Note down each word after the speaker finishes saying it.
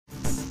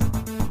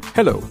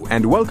Hello,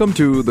 and welcome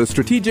to the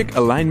Strategic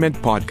Alignment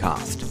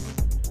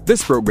Podcast.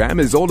 This program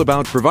is all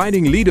about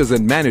providing leaders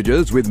and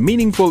managers with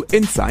meaningful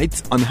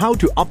insights on how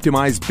to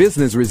optimize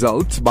business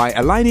results by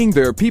aligning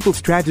their people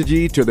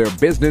strategy to their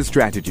business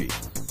strategy.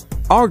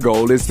 Our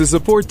goal is to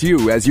support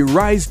you as you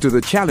rise to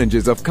the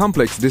challenges of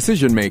complex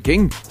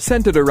decision-making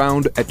centered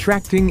around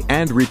attracting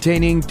and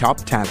retaining top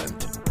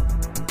talent.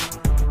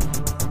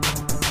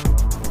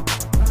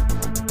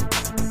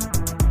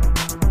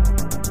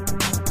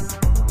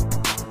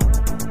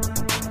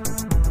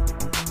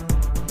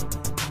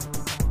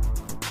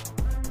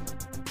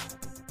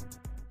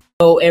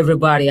 Hello,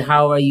 everybody.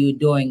 How are you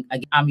doing?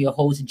 I'm your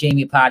host,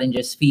 Jamie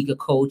Pottinger, speaker,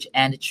 coach,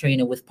 and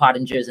trainer with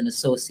Pottingers and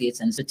Associates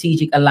and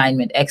strategic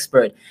alignment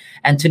expert.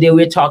 And today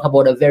we're talking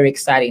about a very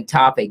exciting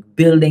topic,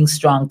 building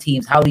strong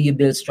teams. How do you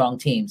build strong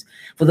teams?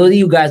 For those of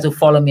you guys who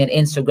follow me on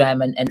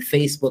Instagram and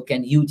Facebook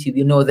and YouTube,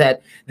 you know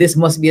that this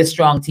must be a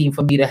strong team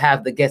for me to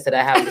have the guest that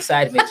I have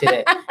beside me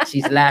today.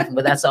 She's laughing,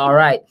 but that's all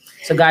right.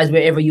 So guys,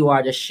 wherever you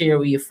are, just share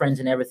with your friends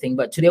and everything.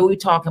 But today we're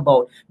talking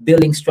about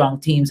building strong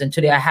teams. And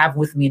today I have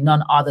with me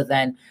none other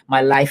than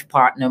my life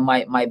partner,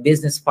 my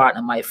business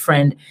partner, my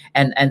friend,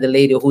 and the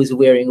lady who is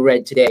wearing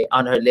red today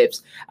on her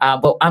lips.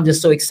 But I'm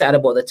just so excited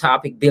about the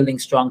topic, building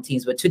strong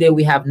teams. But today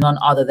we have none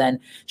other than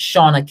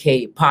Shauna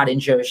K.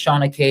 Pottinger.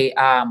 Shauna K.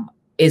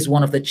 Is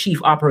one of the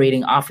chief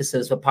operating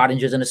officers for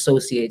Pottingers and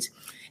Associates.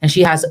 And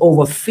she has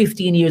over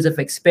 15 years of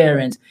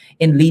experience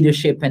in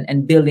leadership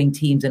and building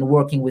teams and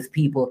working with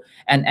people.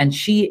 And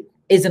she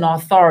is an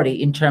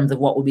authority in terms of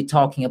what we'll be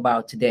talking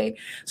about today.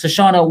 So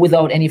Shauna,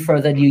 without any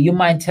further ado, you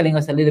mind telling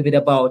us a little bit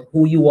about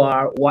who you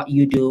are, what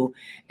you do,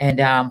 and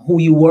who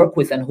you work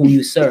with and who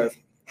you serve?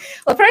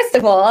 Well, first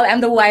of all,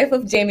 I'm the wife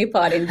of Jamie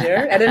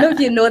Pottinger. I don't know if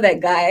you know that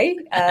guy.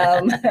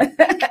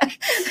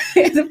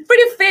 He's a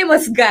pretty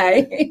famous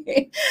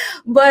guy.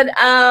 But,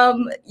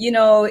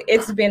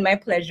 it's been my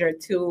pleasure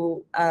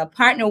to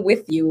partner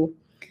with you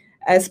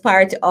as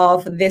part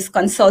of this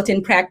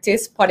consulting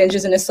practice,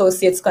 Pottingers and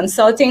Associates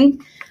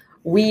Consulting.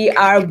 We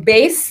are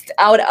based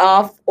out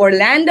of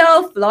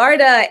Orlando,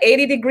 Florida,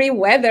 80-degree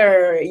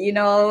weather,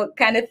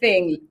 kind of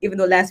thing, even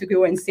though last week we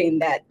weren't saying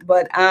that.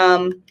 But,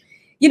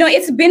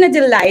 it's been a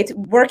delight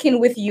working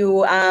with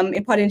you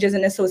in Pottingers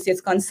and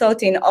Associates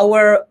Consulting.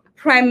 Our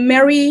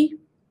primary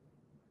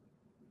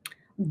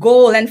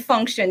goal and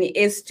function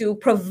is to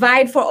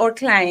provide for our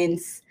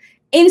clients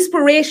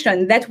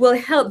inspiration that will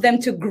help them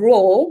to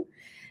grow.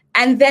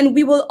 And then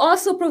we will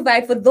also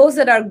provide for those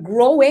that are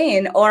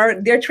growing or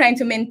they're trying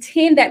to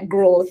maintain that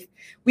growth.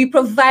 We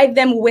provide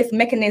them with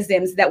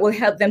mechanisms that will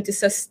help them to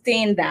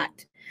sustain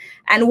that.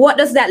 And what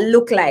does that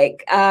look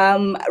like?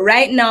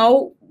 Right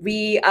now,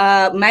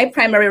 my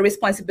primary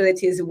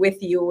responsibilities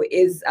with you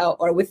is,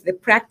 or with the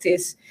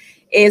practice,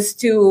 is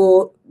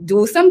to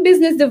do some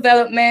business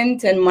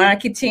development and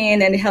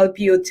marketing and help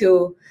you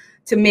to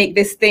make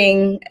this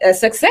thing a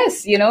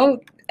success,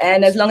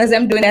 And as long as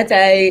I'm doing that,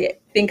 I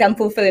think I'm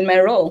fulfilling my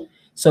role.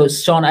 So,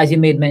 Sean, as you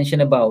made mention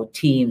about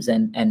teams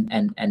and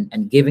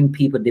giving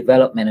people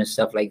development and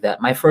stuff like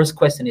that, my first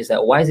question is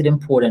that why is it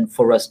important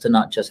for us to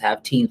not just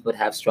have teams, but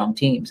have strong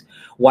teams?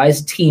 Why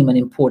is team an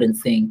important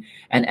thing?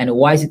 And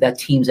why is it that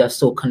teams are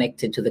so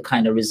connected to the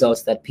kind of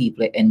results that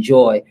people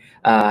enjoy?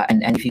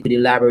 And if you could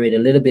elaborate a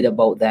little bit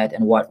about that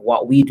and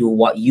what we do,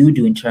 what you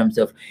do in terms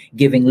of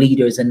giving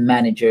leaders and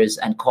managers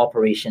and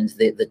corporations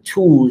the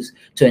tools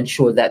to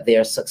ensure that they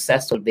are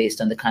successful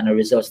based on the kind of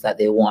results that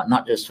they want,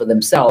 not just for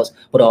themselves,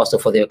 but also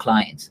for their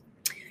clients.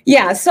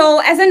 Yeah,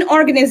 so as an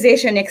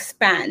organization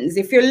expands,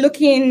 if you're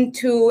looking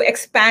to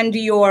expand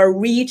your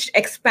reach,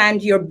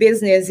 expand your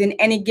business in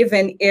any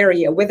given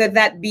area, whether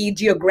that be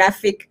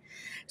geographic,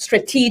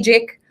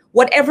 strategic,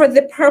 whatever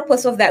the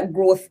purpose of that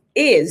growth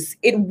is,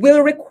 it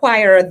will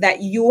require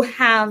that you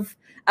have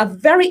a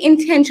very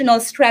intentional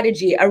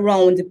strategy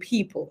around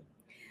people.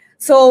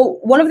 So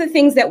one of the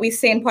things that we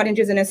say in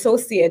Pottingers and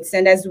Associates,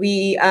 and as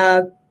we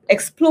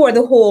explore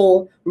the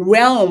whole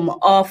realm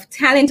of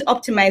talent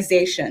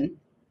optimization,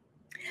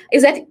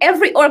 is that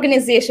every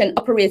organization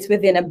operates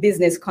within a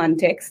business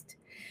context.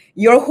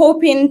 You're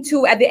hoping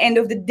to, at the end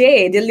of the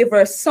day,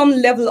 deliver some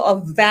level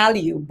of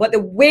value. But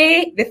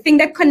the thing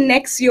that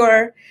connects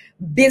your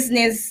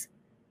business,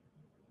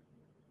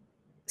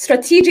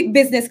 strategic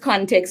business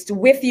context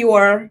with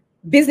your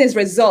business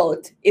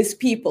result is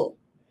people.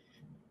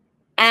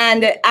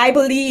 And I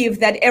believe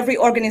that every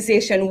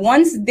organization,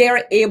 once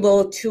they're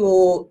able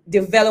to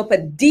develop a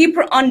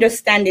deeper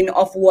understanding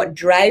of what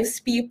drives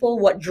people,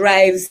 what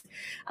drives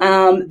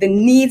the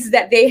needs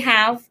that they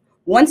have,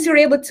 once you're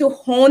able to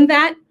hone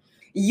that,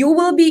 you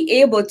will be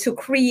able to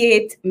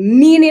create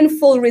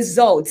meaningful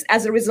results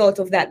as a result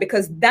of that,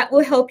 because that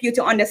will help you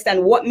to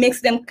understand what makes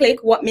them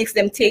click, what makes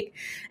them tick.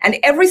 And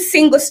every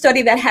single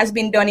study that has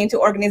been done into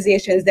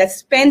organizations that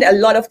spend a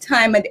lot of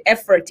time and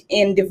effort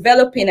in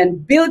developing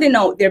and building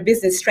out their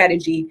business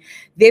strategy,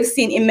 they've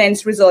seen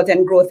immense result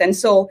and growth. And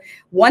so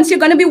once you're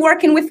going to be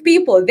working with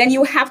people, then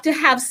you have to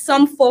have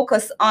some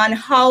focus on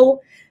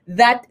how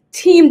that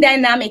team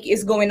dynamic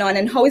is going on,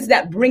 and how is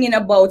that bringing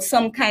about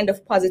some kind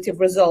of positive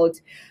result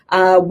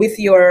with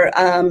your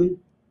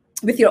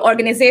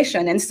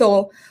organization. And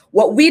so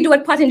what we do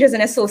at Pottingers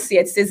and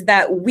Associates is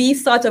that we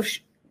sort of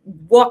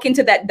walk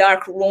into that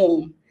dark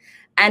room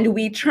and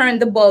we turn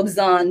the bulbs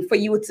on for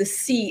you to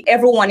see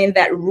everyone in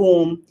that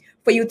room,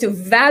 for you to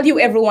value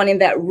everyone in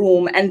that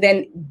room. And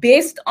then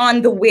based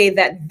on the way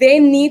that they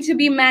need to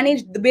be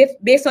managed,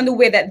 based on the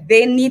way that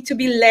they need to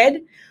be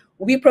led,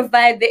 we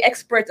provide the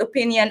expert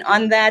opinion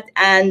on that.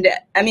 And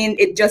I mean,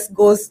 it just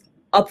goes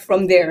up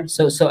from there.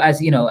 So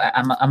as you know,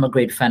 I'm a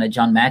great fan of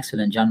John Maxwell,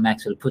 and John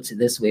Maxwell puts it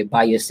this way: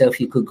 by yourself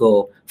you could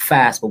go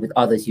fast, but with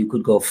others you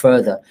could go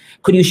further.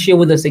 Could you share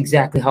with us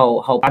exactly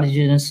how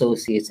Pottingers and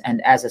Associates, and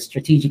as a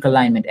strategic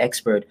alignment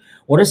expert,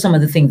 what are some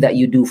of the things that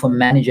you do for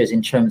managers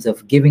in terms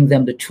of giving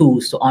them the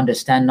tools to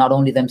understand not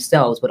only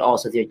themselves but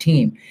also their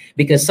team?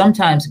 Because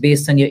sometimes,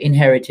 based on your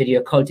inherited,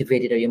 your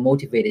cultivated, or your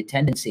motivated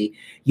tendency,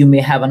 you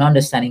may have an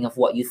understanding of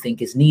what you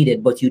think is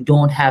needed, but you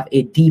don't have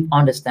a deep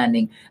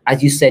understanding.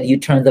 As you said, you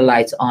turn the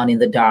lights on in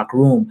the dark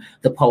room,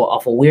 the power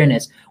of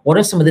awareness. What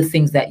are some of the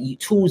things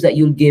tools that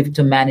you'll give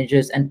to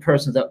managers and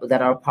persons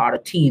that are part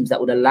of teams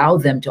that would allow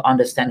them to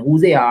understand who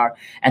they are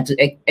and to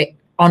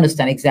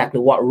understand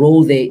exactly what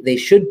role they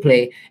should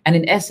play, and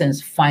in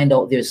essence, find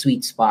out their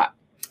sweet spot?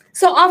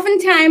 So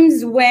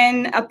oftentimes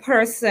when a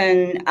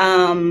person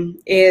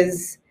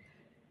is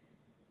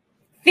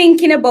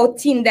thinking about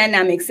team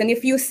dynamics, and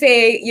if you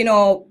say, you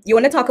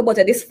want to talk about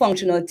a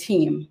dysfunctional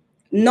team,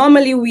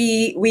 normally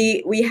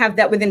we have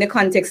that within the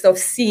context of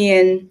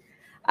seeing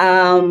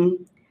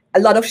a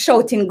lot of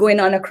shouting going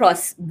on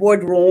across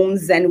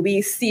boardrooms, and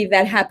we see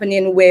that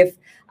happening with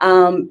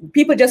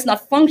people just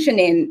not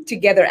functioning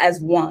together as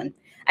one.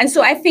 And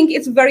so I think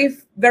it's very,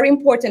 very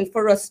important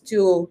for us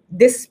to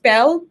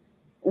dispel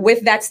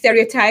with that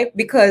stereotype,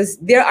 because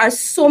there are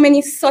so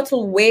many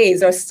subtle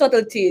ways or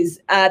subtleties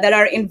that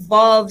are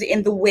involved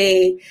in the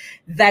way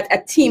that a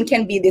team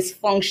can be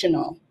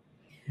dysfunctional.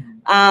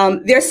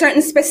 There are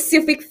certain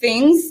specific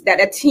things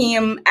that a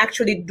team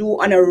actually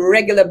do on a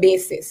regular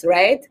basis,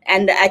 right?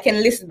 And I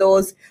can list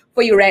those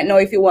for you right now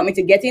if you want me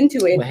to get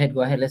into it.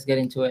 Go ahead, let's get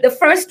into it. The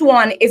first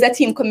one is a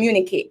team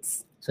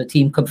communicates. So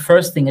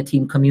first thing, a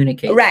team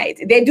communicates. Right,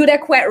 they do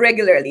that quite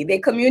regularly. They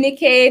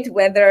communicate,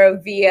 whether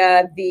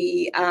via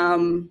the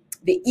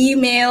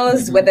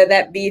emails, whether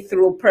that be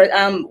through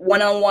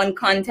one-on-one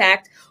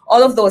contact,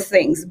 all of those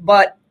things.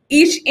 But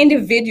each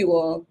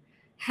individual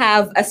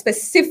have a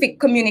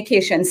specific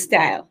communication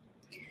style.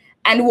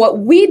 And what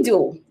we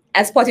do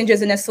as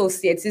Pottingers and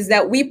Associates is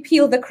that we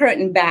peel the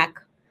curtain back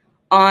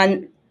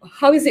on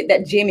how is it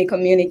that Jamie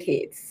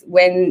communicates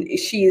when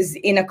she's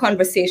in a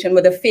conversation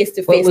with a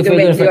face-to-face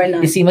directly or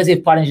not. It seems as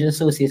if Pottingers and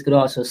Associates could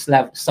also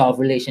solve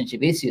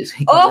relationship issues.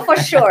 Oh, for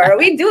sure.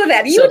 We do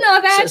that. You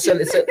know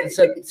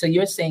that. So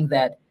you're saying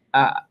that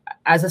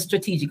as a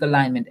strategic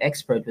alignment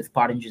expert with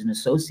Pottingers and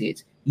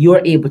Associates,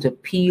 you're able to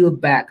peel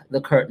back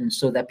the curtain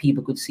so that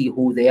people could see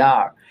who they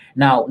are.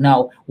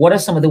 Now, what are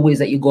some of the ways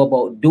that you go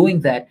about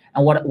doing that,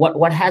 and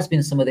what has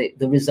been some of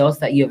the results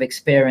that you have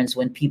experienced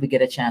when people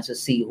get a chance to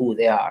see who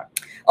they are?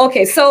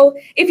 Okay, so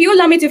if you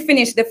allow me to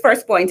finish the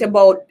first point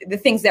about the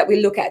things that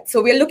we look at.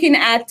 So we're looking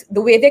at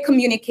the way they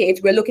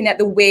communicate. We're looking at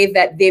the way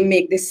that they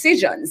make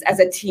decisions as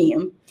a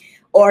team,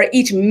 or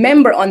each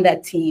member on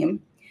that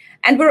team.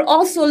 And we're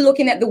also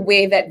looking at the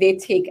way that they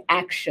take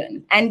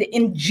action. And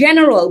in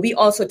general, we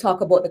also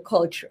talk about the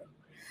culture.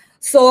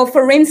 So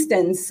for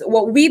instance,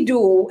 what we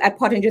do at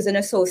Pottingers and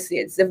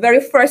Associates, the very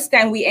first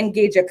time we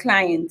engage a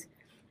client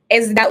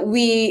is that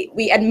we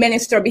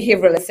administer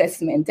behavioral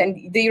assessment.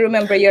 And do you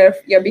remember your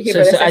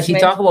behavioral assessment? So as you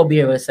talk about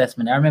behavioral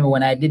assessment, I remember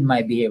when I did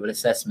my behavioral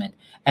assessment,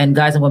 and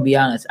guys, I'm gonna be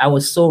honest, I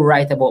was so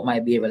right about my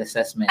behavioral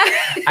assessment.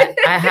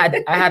 I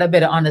had a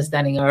better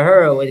understanding of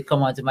her when it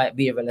come on to my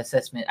behavioral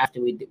assessment after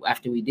we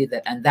did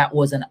that, and that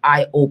was an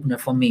eye opener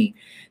for me.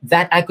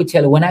 That I could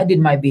tell you, when I did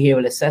my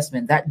behavioral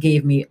assessment, that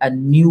gave me a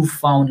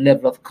newfound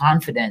level of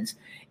confidence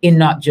in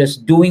not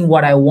just doing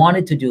what I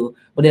wanted to do,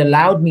 but it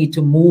allowed me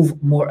to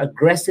move more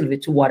aggressively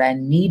to what I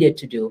needed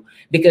to do.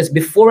 Because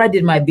before I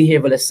did my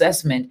behavioral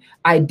assessment,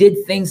 I did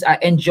things, I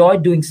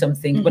enjoyed doing some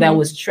things, but I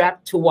was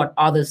trapped to what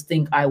others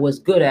think I was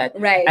good at.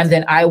 Right. And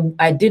then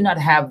I did not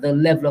have the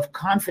level of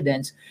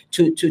confidence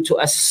to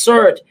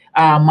assert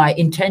my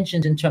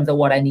intentions in terms of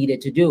what I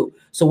needed to do.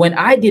 So when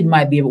I did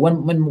my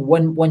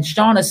behavioral, when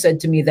Shauna said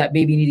to me that,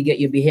 baby, you need to get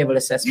your behavioral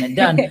assessment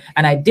done,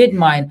 and I did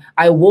mine,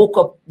 I woke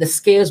up, the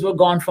scales were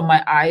gone from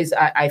my eyes.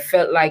 I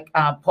felt like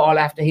Paul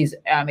after his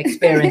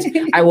experience.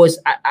 I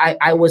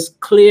was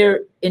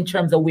clear in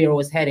terms of where I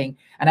was heading,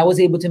 and I was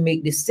able to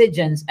make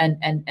decisions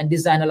and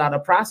design a lot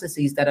of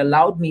processes that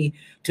allowed me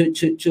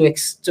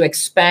to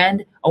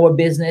expand our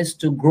business,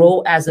 to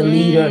grow as a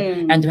leader,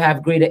 and to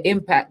have greater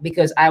impact,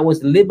 because I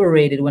was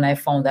liberated when I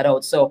found that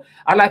out. So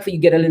I'd like for you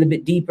to get a little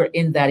bit deeper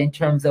in that, in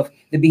terms of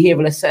the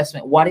behavioral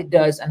assessment, what it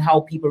does and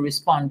how people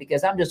respond,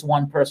 because I'm just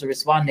one person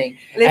responding.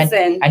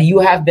 Listen. And you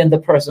have been the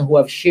person who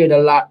have shared a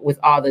lot with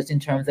others in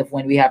terms of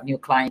when we have new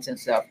clients and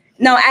stuff.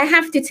 Now, I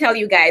have to tell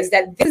you guys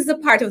that this is the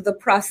part of the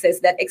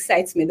process that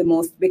excites me the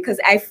most, because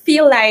I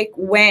feel like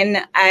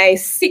when I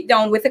sit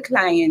down with a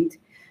client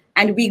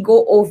and we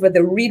go over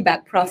the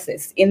readback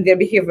process in their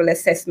behavioral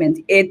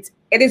assessment, it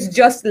is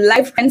just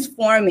life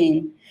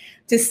transforming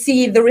to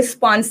see the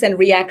response and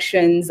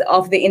reactions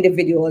of the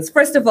individuals.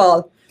 First of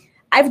all,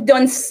 I've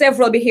done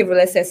several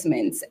behavioral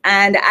assessments,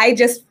 and I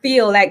just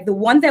feel like the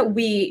one that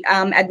we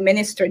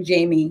administer,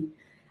 Jamie,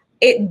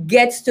 it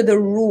gets to the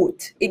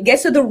root. It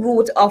gets to the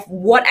root of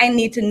what I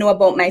need to know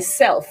about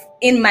myself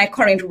in my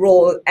current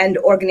role and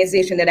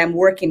organization that I'm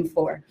working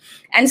for.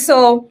 And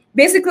so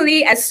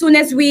basically, as soon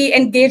as we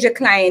engage a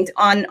client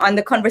on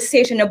the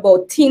conversation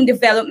about team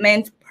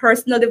development,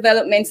 personal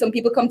development, some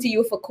people come to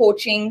you for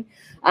coaching.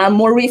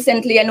 More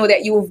recently, I know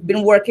that you've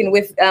been working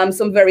with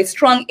some very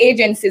strong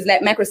agencies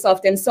like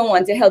Microsoft and so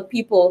on to help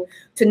people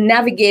to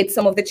navigate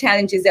some of the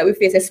challenges that we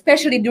face,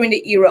 especially during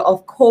the era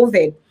of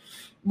COVID.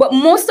 But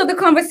most of the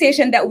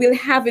conversation that we'll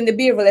have in the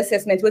behavioral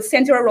assessment will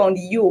center around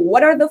you.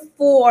 What are the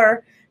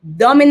 4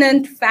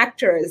 dominant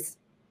factors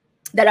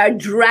that are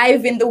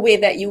driving the way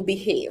that you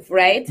behave,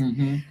 right?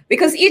 Mm-hmm.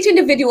 Because each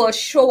individual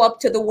show up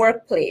to the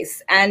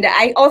workplace. And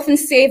I often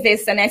say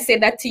this, and I say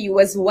that to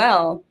you as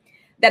well,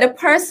 that a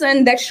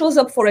person that shows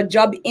up for a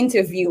job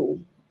interview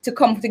to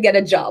come to get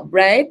a job,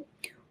 right?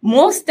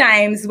 Most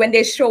times when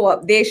they show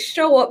up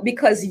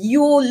because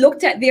you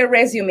looked at their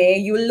resume,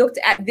 you looked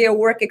at their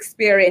work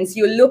experience,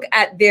 you look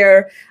at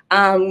their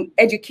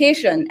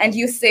education, and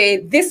you say,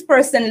 this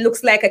person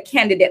looks like a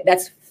candidate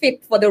that's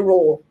fit for the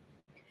role.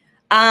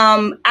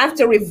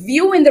 After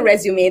reviewing the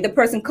resume, the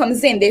person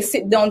comes in, they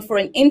sit down for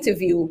an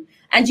interview,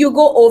 and you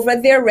go over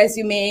their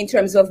resume in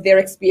terms of their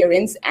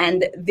experience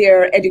and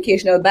their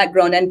educational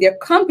background and their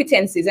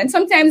competencies. And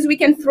sometimes we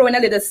can throw in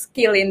a little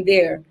skill in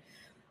there.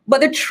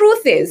 But the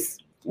truth is,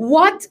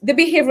 what the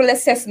behavioral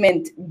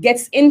assessment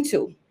gets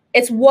into,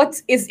 it's what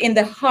is in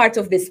the heart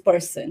of this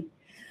person.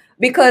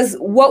 Because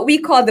what we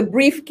call the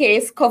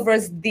briefcase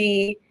covers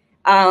the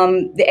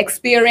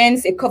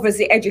experience, it covers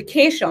the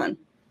education.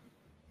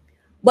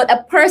 But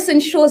a person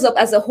shows up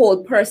as a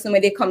whole person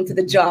when they come to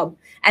the job,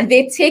 and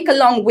they take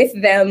along with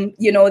them,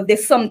 the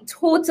sum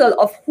total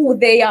of who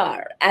they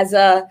are as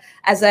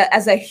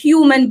a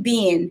human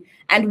being.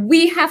 And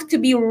we have to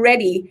be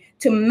ready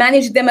to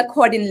manage them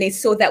accordingly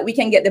so that we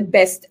can get the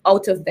best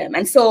out of them.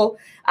 And so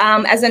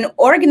as an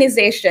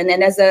organization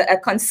and as a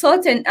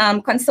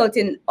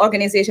consulting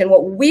organization,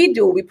 what we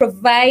do, we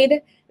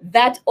provide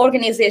that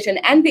organization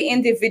and the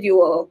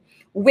individual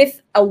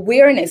with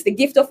awareness, the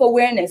gift of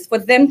awareness, for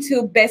them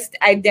to best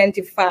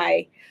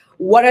identify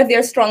what are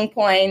their strong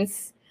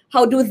points,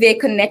 how do they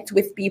connect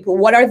with people,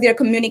 what are their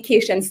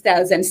communication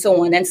styles, and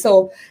so on. And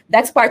so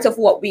that's part of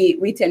what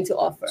we tend to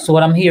offer. So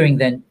what I'm hearing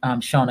then,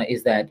 Shauna,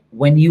 is that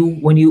when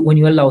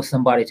you allow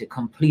somebody to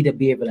complete a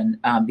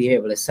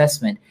behavioral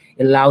assessment,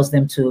 it allows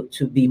them to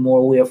be more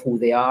aware of who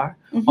they are,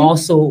 mm-hmm.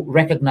 also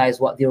recognize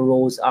what their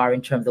roles are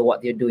in terms of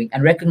what they're doing,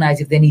 and recognize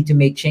if they need to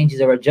make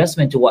changes or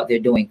adjustment to what they're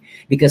doing.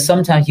 Because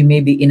sometimes you may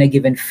be in a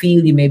given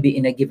field, you may be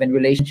in a given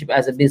relationship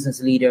as a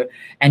business leader,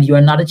 and you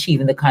are not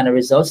achieving the kind of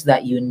results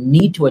that you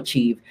need to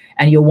achieve.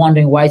 And you're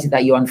wondering, why is it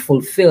that you're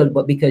unfulfilled?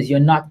 But because you're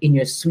not in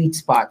your sweet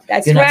spot,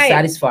 you're not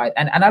satisfied.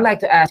 And I'd like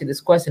to ask you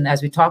this question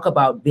as we talk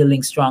about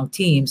building strong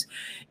teams,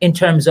 in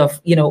terms of,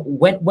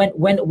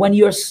 when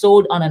you're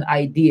sold on an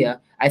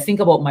idea. I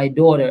think about my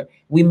daughter.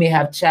 We may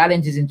have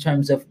challenges in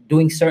terms of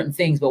doing certain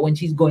things, but when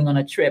she's going on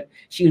a trip,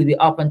 she'll be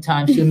up on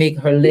time. She'll make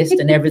her list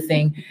and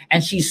everything.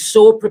 And she's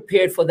so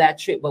prepared for that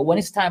trip. But when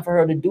it's time for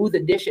her to do the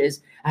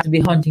dishes, I have to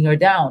be hunting her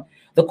down.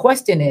 The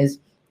question is,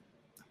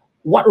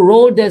 what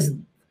role does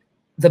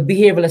the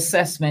behavioral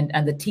assessment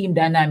and the team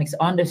dynamics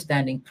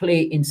understanding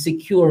play in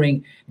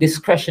securing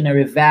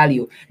discretionary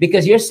value?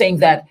 Because you're saying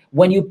that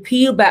when you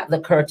peel back the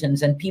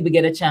curtains and people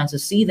get a chance to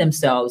see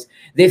themselves,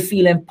 they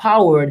feel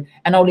empowered,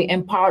 and only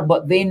empowered,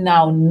 but they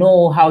now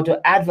know how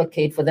to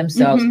advocate for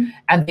themselves. Mm-hmm.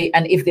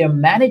 And if their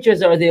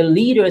managers or their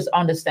leaders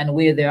understand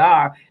where they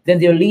are, then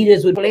their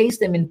leaders would place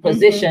them in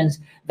positions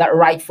mm-hmm. that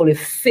rightfully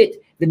fit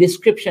the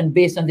description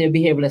based on their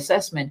behavioral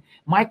assessment.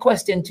 My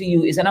question to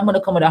you is, and I'm going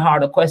to come with a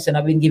harder question.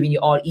 I've been giving you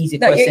all easy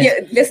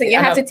questions. Listen, you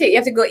have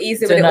to go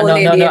easy with the old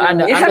lady. You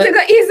have to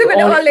go easy with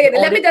the old lady.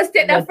 Let me just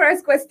take that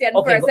first question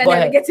first, and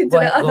then we get into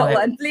the other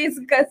one, please,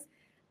 because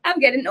I'm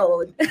getting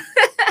old.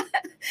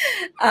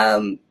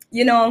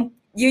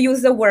 You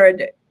use the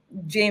word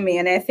Jamie,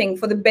 and I think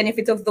for the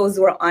benefit of those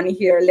who are on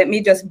here, let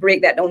me just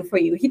break that down for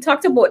you. He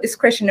talked about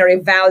discretionary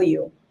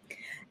value.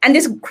 And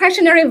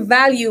discretionary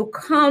value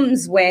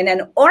comes when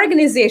an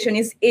organization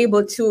is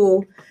able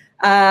to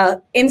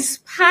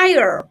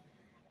inspire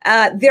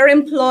their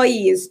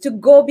employees to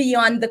go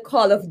beyond the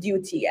call of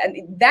duty.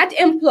 And that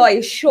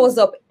employee shows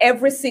up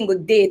every single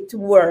day to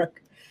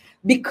work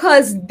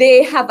because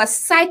they have a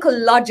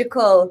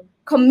psychological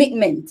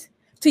commitment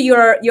to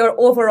your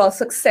overall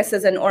success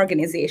as an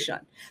organization.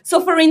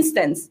 So for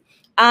instance,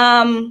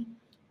 they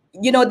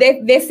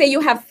say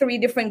you have 3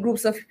 different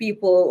groups of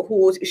people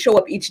who show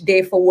up each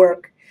day for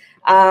work.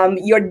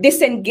 you're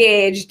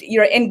disengaged,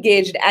 you're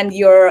engaged, and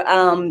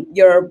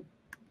you're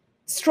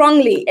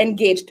strongly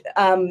engaged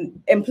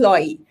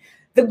employee.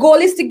 The goal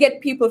is to get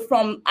people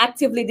from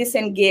actively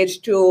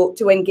disengaged to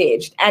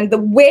engaged. And the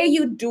way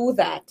you do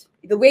that,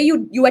 the way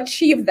you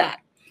achieve that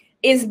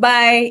is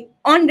by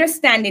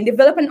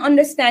develop an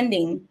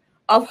understanding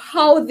of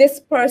how this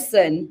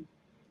person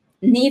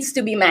needs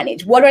to be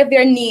managed. What are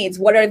their needs?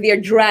 What are their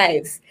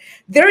drives?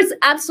 There is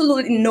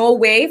absolutely no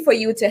way for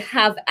you to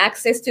have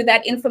access to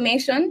that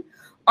information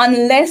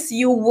unless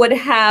you would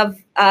have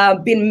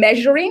been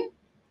measuring,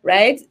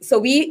 right? So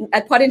we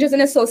at Pottingers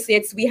and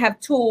Associates, we have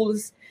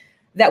tools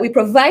that we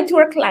provide to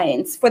our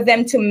clients for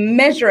them to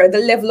measure the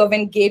level of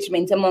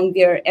engagement among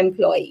their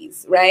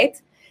employees,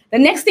 right? The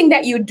next thing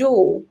that you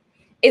do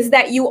is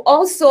that you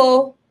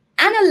also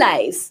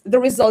analyze the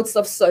results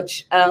of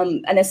such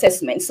an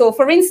assessment. So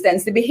for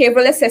instance, the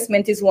behavioral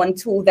assessment is one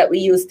tool that we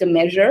use to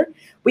measure.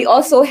 We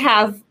also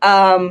have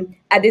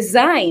a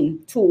design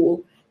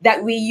tool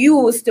that we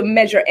use to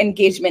measure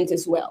engagement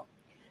as well.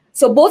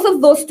 So both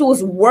of those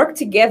tools work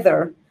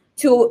together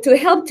to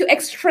help to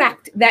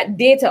extract that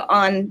data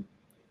on,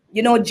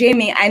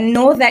 Jamie, I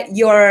know that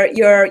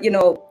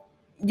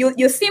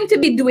you seem to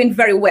be doing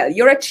very well.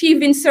 You're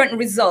achieving certain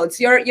results.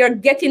 You're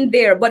getting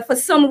there, but for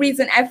some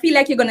reason, I feel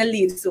like you're going to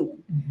leave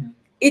soon. Mm-hmm.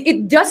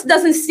 It just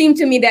doesn't seem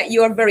to me that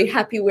you're very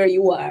happy where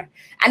you are.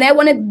 And I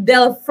want to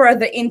delve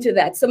further into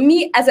that. So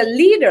me as a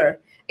leader,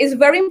 it's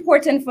very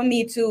important for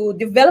me to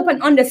develop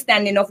an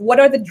understanding of what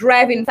are the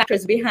driving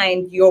factors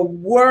behind your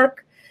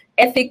work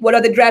ethic, what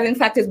are the driving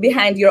factors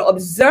behind your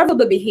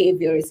observable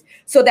behaviors,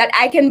 so that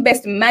I can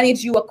best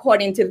manage you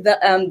according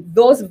to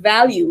those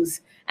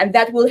values, and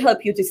that will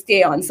help you to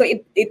stay on. So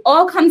it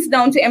all comes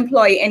down to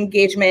employee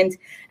engagement,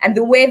 and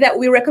the way that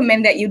we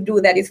recommend that you do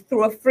that is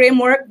through a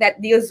framework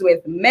that deals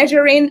with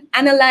measuring,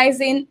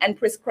 analyzing, and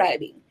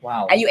prescribing.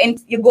 Wow.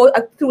 And you go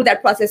through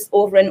that process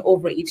over and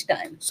over each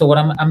time. So what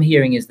I'm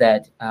hearing is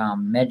that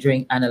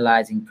measuring,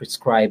 analyzing,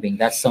 prescribing,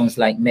 that sounds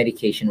like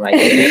medication right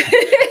there.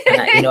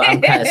 And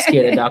I'm kind of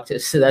scared of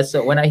doctors.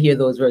 So when I hear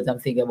those words, I'm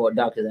thinking about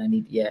doctors.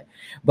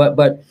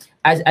 But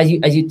as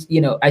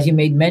you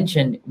made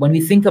mention, when we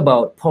think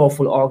about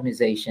powerful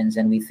organizations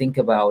and we think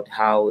about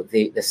how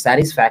the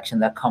satisfaction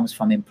that comes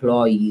from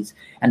employees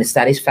and the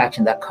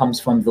satisfaction that comes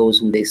from those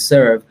who they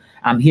serve,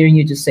 I'm hearing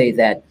you to say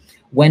that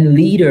when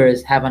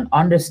leaders have an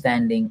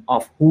understanding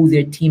of who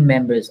their team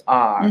members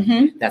are,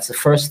 mm-hmm. that's the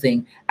first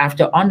thing.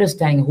 After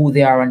understanding who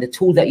they are, and the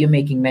tool that you're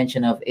making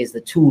mention of is the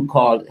tool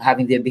called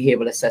having their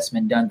behavioral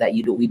assessment done that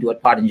we do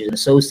at Pottingers and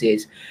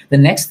Associates. The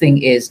next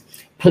thing is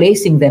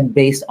placing them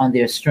based on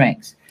their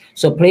strengths.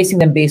 So placing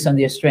them based on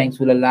their strengths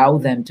will allow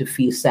them to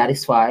feel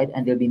satisfied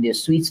and they'll be in their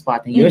sweet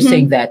spot. And you're mm-hmm.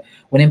 saying that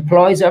when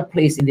employees are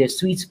placed in their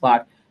sweet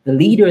spot, the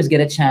leaders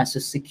get a chance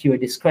to secure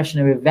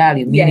discretionary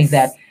value, meaning yes.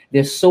 that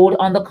they're sold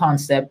on the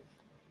concept.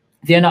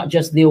 They're not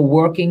just they're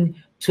working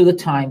to the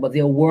time, but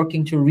they're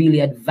working to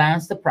really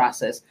advance the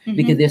process mm-hmm.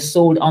 because they're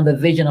sold on the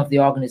vision of the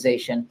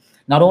organization.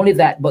 Not only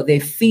that, but they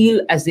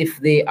feel as if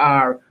they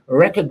are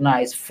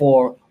recognized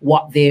for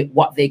what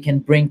they can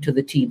bring to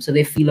the team. So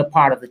they feel a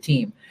part of the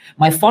team.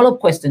 My follow-up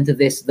question to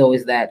this, though,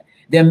 is that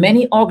there are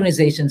many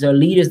organizations or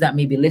leaders that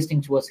may be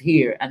listening to us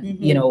here and,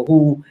 mm-hmm.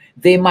 Who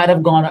they might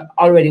have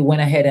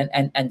went ahead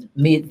and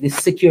made this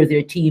secure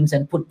their teams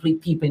and put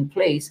people in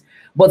place,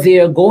 but they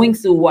are going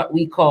through what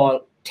we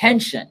call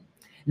tension.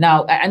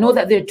 Now, I know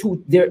that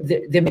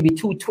there may be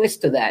two twists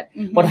to that,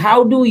 mm-hmm. but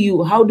how do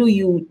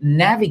you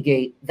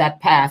navigate that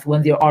path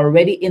when they're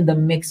already in the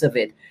mix of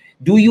it?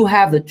 Do you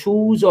have the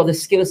tools or the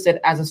skill set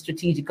as a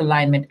strategic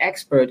alignment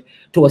expert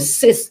to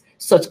assist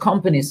such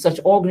companies, such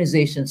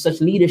organizations,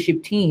 such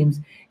leadership teams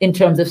in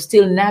terms of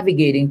still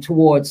navigating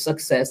towards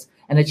success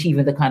and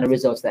achieving the kind of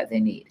results that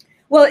they need?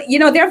 Well,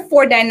 there are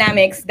four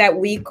dynamics that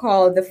we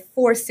call the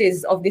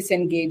forces of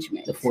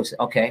disengagement. The forces,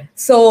 okay.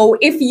 So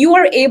if you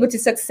are able to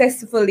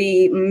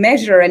successfully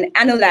measure and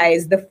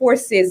analyze the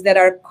forces that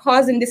are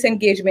causing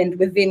disengagement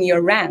within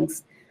your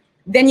ranks,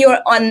 then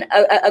you're on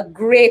a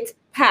great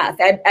path.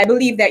 I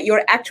believe that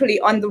you're actually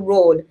on the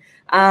road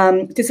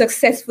to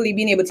successfully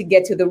being able to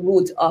get to the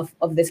root of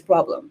this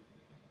problem.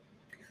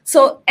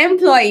 So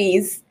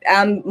employees,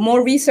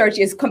 more research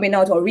is coming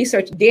out, or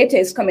research data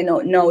is coming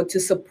out now to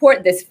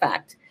support this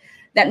fact,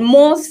 that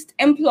most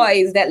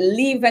employees that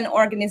leave an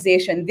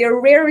organization, they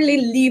rarely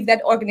leave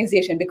that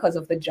organization because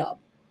of the job.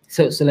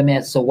 So let me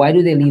ask, so why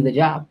do they leave the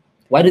job?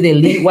 Why do they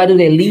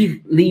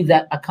leave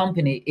that a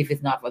company if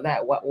it's not for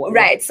that?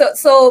 Right.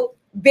 So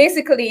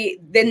basically,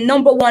 the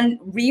number one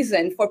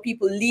reason for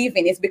people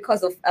leaving is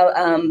because of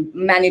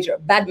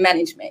bad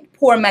management,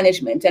 poor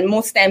management. And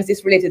most times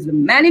it's related to the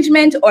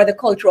management or the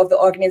culture of the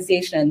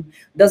organization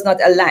does not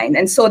align.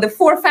 And so the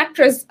four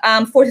factors,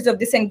 forces of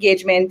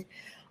disengagement,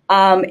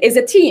 is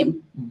a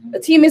team. Mm-hmm. The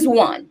team is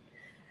one.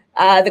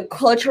 The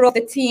culture of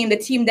the team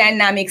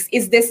dynamics.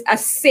 Is this a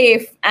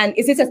safe and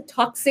is this a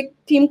toxic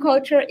team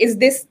culture? Is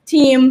this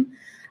team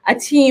a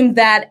team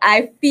that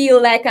I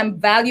feel like I'm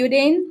valued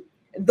in?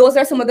 Those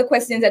are some of the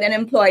questions that an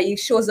employee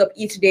shows up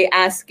each day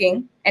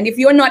asking. And if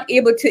you're not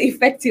able to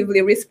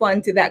effectively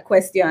respond to that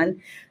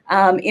question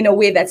in a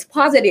way that's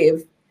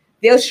positive,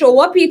 they'll show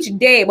up each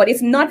day, but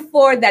it's not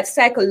for that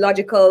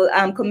psychological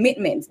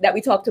commitment that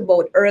we talked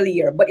about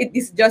earlier, but it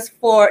is just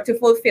to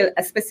fulfill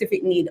a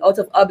specific need out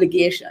of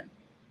obligation.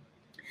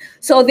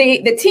 So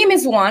the team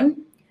is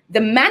one,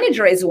 the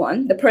manager is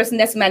one, the person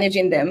that's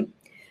managing them.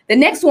 The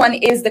next one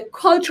is the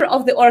culture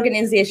of the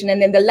organization.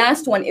 And then the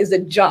last one is the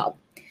job.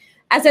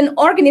 As an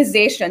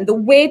organization, the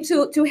way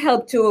to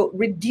help to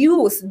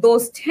reduce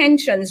those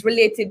tensions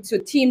related to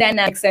team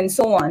dynamics and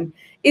so on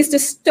is to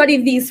study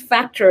these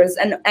factors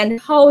and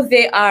how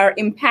they are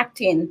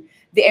impacting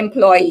the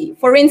employee.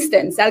 For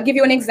instance, I'll give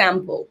you an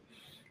example.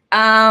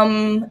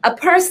 A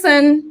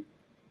person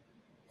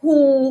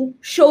who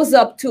shows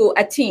up to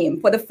a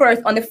team on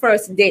the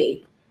first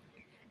day,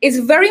 it's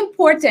very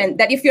important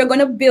that if you're going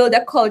to build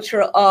a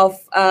culture of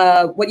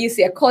a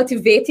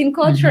cultivating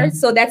culture,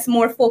 so that's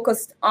more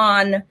focused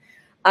on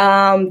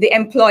the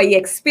employee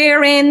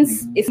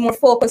experience, it's more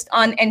focused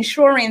on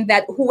ensuring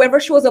that whoever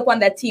shows up on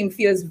that team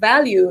feels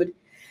valued.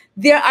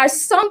 There are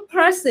some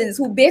persons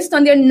who, based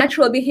on their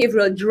natural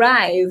behavioral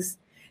drives,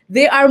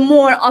 they are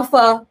more of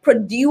a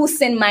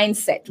producing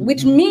mindset,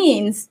 which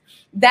means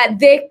that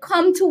they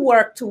come to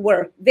work to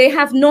work. They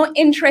have no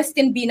interest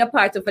in being a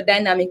part of a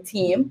dynamic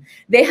team.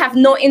 They have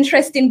no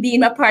interest in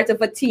being a part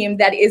of a team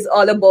that is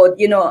all about,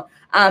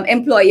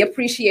 employee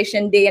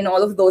appreciation day and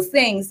all of those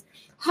things.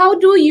 How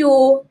do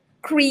you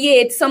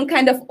create some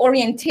kind of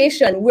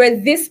orientation where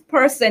this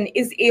person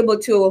is able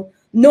to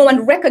know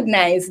and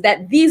recognize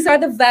that these are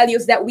the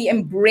values that we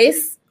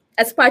embrace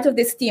as part of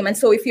this team? And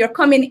so if you're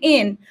coming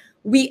in,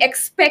 we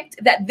expect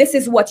that this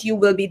is what you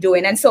will be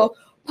doing. And so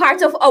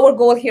part of our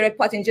goal here at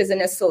Pottingers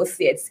and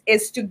Associates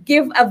is to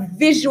give a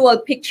visual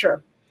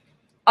picture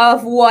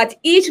of what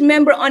each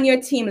member on your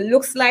team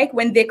looks like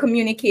when they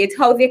communicate,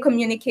 how they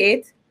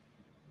communicate,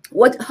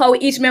 how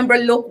each member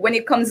look when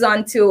it comes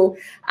on to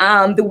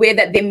the way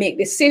that they make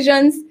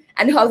decisions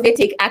and how they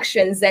take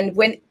actions. And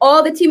when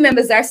all the team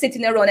members are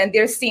sitting around and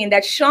they're seeing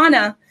that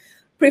Shauna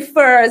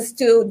prefers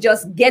to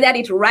just get at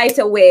it right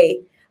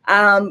away,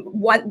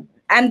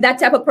 I'm that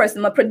type of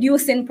person, a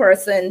producing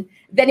person,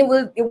 then it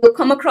will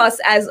come across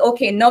as,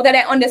 okay, now that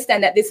I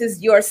understand that this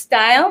is your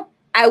style,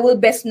 I will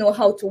best know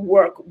how to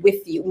work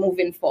with you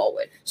moving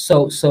forward.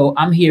 So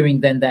I'm hearing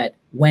then that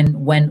when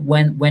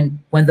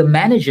the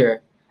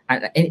manager,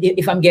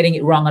 if I'm getting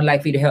it wrong, I'd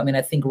like for you to help me. And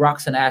I think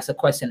Roxanne asked a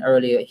question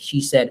earlier. She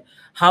said,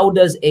 how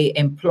does an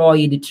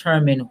employee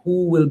determine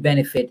who will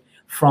benefit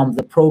from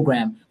the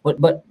program?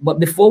 But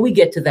before we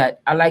get to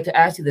that, I'd like to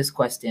ask you this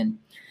question.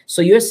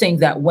 So you're saying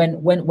that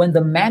when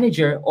the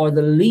manager or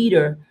the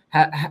leader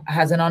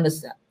has an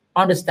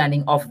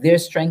understanding of their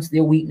strengths,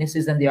 their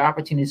weaknesses, and their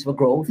opportunities for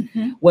growth,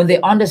 when they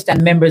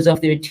understand members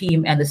of their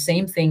team, and the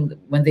same thing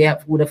when they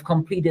would have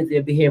completed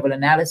their behavioral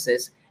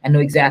analysis and know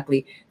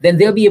exactly, then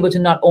they'll be able to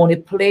not only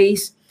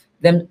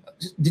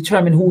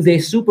determine who they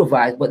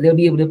supervise, but they'll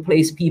be able to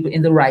place people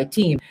in the right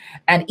team.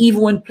 And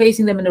even when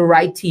placing them in the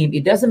right team,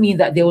 it doesn't mean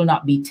that there will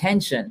not be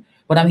tension.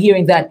 But I'm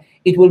hearing that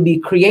it will be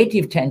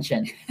creative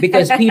tension,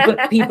 because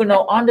people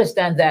now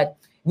understand that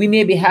we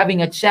may be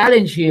having a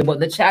challenge here, but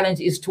the challenge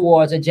is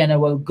towards a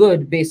general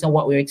good based on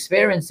what we're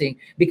experiencing.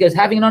 Because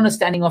having an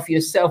understanding of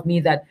yourself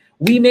means that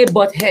we may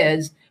butt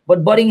heads,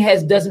 but butting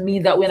heads doesn't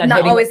mean that we're not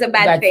having always a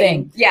bad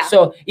thing. Yeah.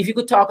 So if you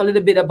could talk a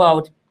little bit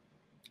about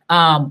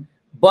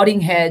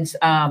butting heads,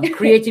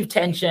 creative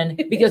tension,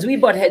 because we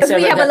butt heads.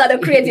 We have a lot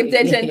of creative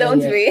tension, don't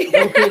we?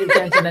 Creative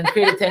tension, and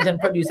creative tension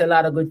produce a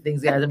lot of good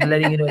things, guys. I'm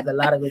letting you know, it's a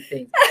lot of good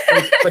things.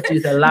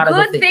 Produce a lot of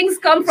good things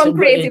come from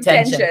creative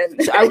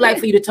tension. So I would like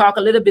for you to talk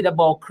a little bit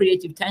about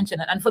creative tension.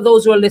 And for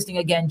those who are listening,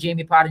 again,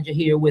 Jamie Pottinger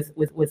here with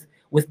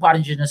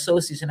Pottingers and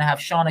Associates, and I have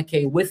Shauna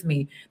Kay with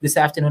me this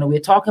afternoon. And we're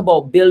talking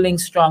about building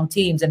strong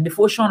teams. And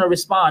before Shauna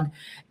respond,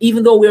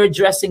 even though we're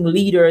addressing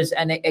leaders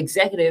and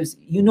executives,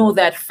 you know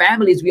that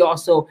families, we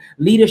also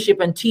leadership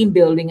and team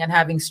building and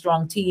having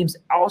strong teams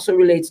also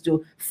relates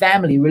to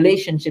family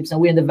relationships.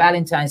 And we're in the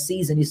Valentine's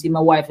season. You see my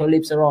wife, her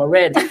lips are all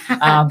red.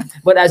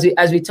 But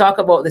as we talk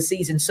about the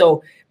season,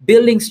 so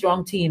building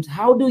strong teams,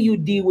 how do you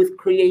deal with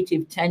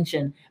creative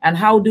tension, and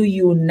how do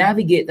you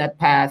navigate that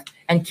path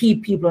and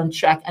keep people on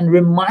track and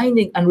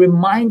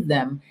remind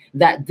them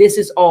that this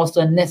is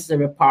also a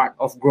necessary part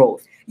of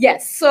growth?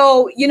 Yes.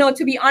 So,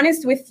 to be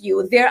honest with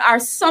you, there are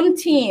some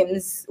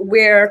teams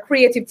where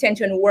creative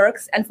tension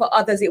works, and for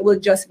others, it will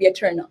just be a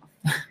turnoff.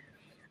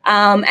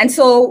 And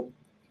so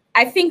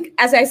I think,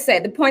 as I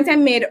said, the point I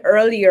made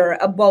earlier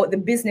about the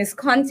business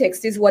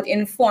context is what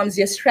informs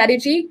your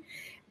strategy.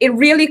 It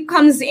really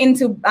comes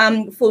into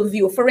full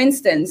view. For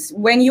instance,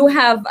 when you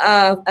have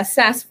a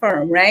SaaS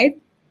firm, right?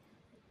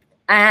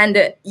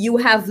 And you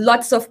have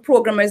lots of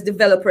programmers,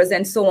 developers,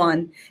 and so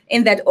on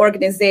in that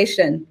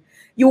organization,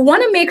 you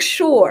want to make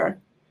sure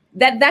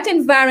that that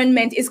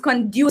environment is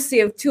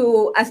conducive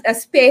to a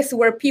space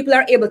where people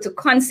are able to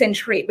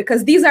concentrate,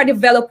 because these are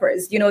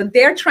developers,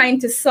 they're trying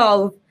to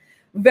solve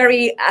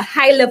very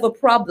high level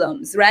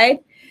problems,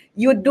 right?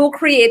 you do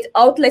create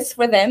outlets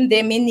for them.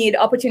 They may need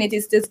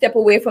opportunities to step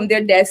away from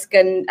their desk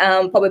and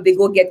probably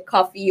go get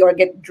coffee or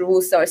get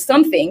juice or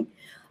something.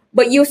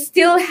 But you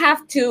still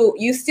have to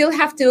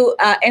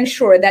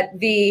ensure that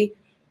the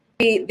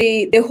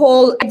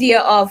whole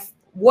idea of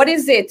what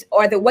is it,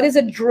 or what is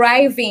the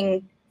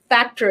driving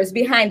factors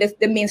behind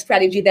the main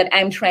strategy that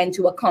I'm trying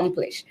to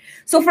accomplish.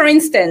 So for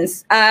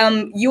instance,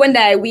 you and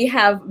I, we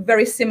have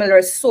very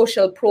similar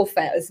social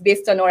profiles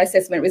based on our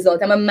assessment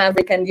result. I'm a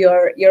maverick and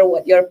you're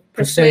what? You're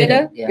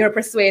persuader? Yeah. You're a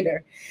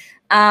persuader.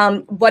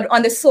 But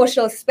on the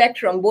social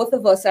spectrum, both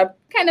of us are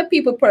kind of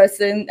people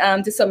person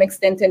to some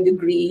extent and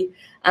degree.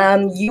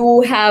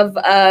 You have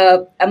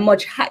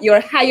you're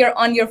higher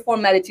on your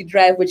formality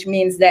drive, which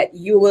means that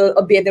you will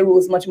obey the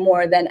rules much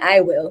more than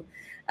I will.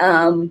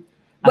 I'm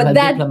a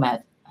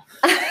diplomat.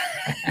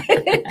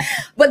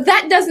 But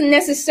that doesn't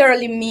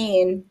necessarily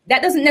mean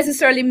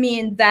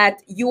that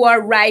you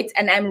are right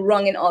and I'm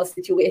wrong in all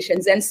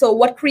situations. And so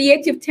what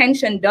creative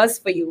tension does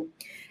for you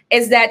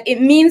is that it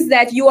means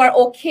that you are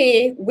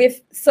okay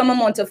with some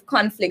amount of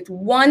conflict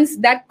once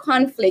that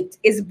conflict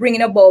is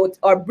bringing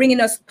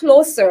us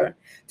closer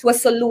to a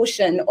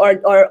solution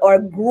or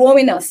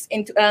growing us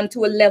into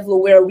to a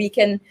level where we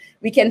can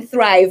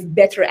thrive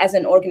better as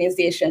an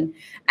organization.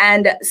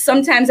 And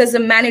sometimes as a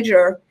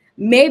manager,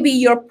 maybe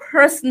your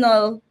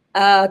personal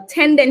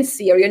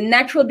tendency or your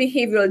natural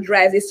behavioral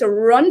drive is to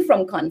run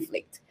from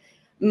conflict.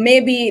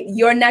 Maybe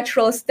your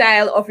natural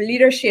style of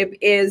leadership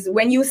is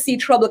when you see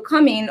trouble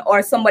coming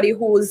or somebody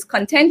who's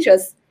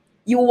contentious,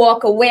 you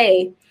walk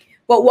away.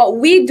 But what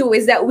we do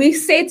is that we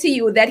say to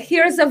you that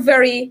here's a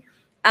very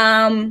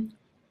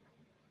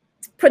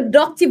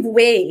productive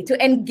way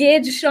to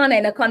engage Shauna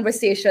in a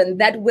conversation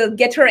that will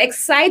get her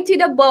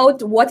excited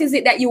about what is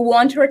it that you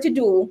want her to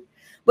do.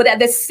 But at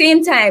the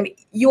same time,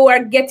 you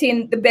are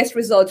getting the best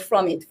result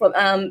from it.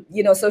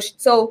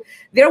 So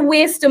there are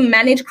ways to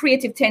manage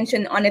creative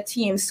tension on a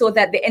team so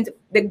that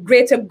the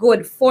greater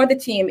good for the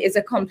team is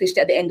accomplished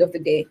at the end of the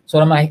day.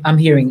 So I'm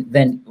hearing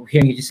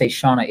you to say,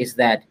 Shauna, is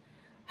that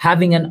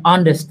having an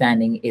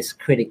understanding is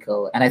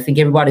critical. And I think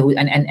everybody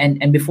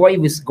and before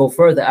you go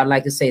further, I'd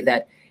like to say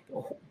that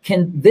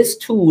can this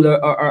tool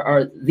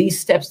or these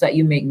steps that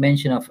you make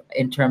mention of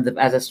in terms of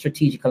as a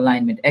strategic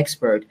alignment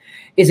expert,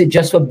 is it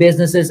just for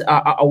businesses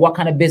or what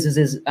kind of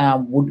businesses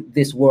would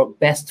this work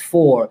best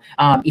for?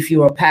 If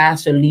you're a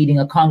pastor leading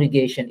a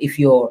congregation, if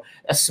you're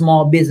a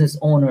small business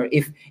owner,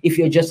 if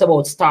you're just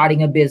about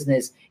starting a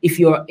business, if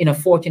you're in a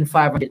Fortune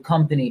 500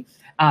 company,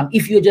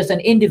 if you're just an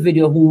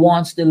individual who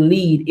wants to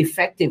lead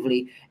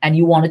effectively and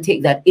you want to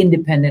take that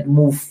independent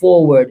move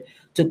forward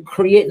to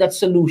create that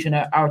solution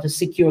or to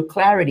secure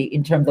clarity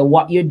in terms of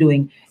what you're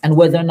doing and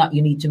whether or not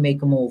you need to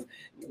make a move.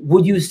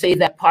 Would you say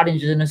that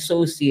Pottinger and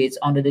Associates,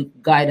 under the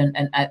guidance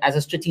and as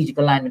a strategic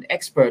alignment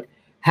expert,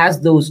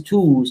 has those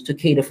tools to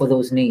cater for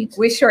those needs?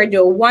 We sure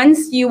do.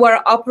 Once you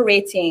are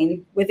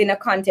operating within a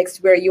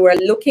context where you are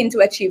looking to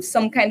achieve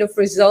some kind of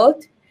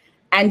result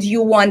and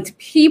you want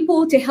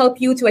people to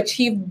help you to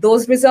achieve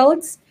those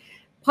results,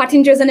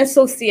 Pottinger and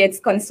Associates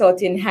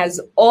Consulting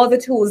has all the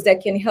tools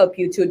that can help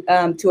you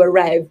to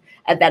arrive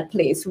at that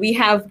place. We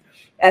have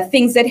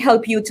things that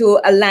help you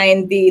to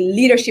align the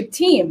leadership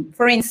team,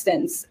 for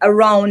instance,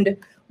 around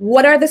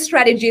what are the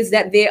strategies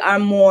that they are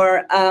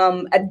more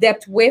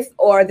adept with,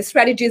 or the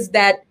strategies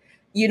that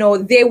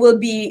they will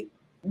be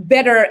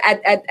better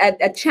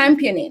at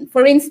championing.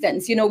 For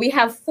instance, we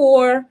have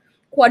 4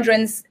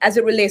 quadrants as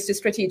it relates to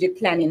strategic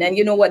planning, and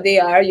you know what they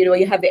are.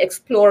 You have the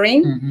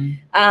exploring,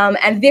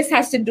 and this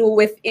has to do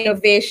with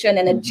innovation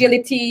and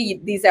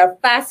agility. These are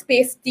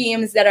fast-paced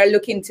teams that are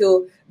looking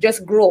to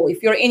just grow.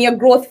 If you're in your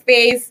growth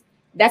phase,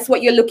 that's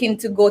what you're looking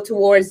to go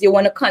towards. You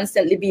want to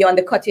constantly be on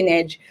the cutting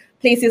edge.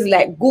 Places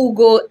like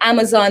Google,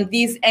 Amazon,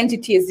 these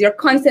entities, they're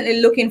constantly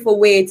looking for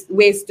ways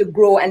to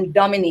grow and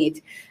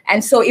dominate.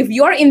 And so if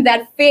you're in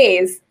that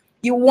phase,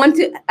 you want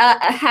to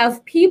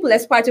have people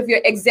as part of your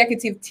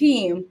executive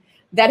team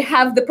that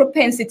have the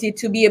propensity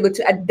to be able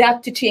to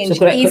adapt to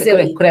change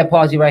easily. Could I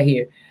pause you right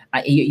here?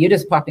 You're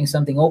just popping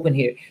something open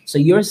here. So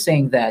you're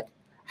saying that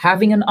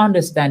having an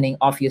understanding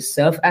of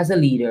yourself as a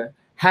leader,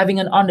 having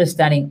an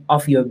understanding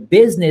of your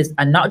business,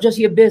 and not just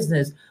your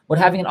business, but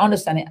having an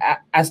understanding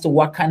as to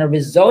what kind of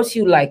results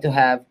you like to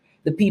have,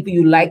 the people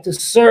you like to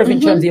serve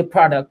in terms of your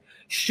product,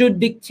 should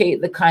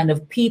dictate the kind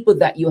of people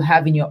that you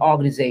have in your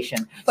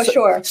organization. For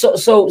sure.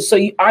 So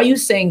are you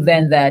saying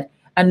then that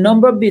a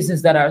number of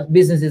businesses that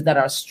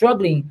are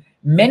struggling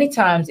many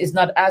times is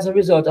not as a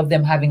result of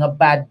them having a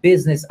bad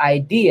business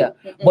idea,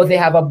 but they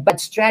have a bad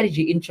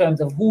strategy in terms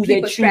of who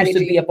they choose to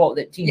be about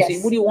the team? Yes.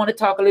 So would you want to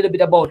talk a little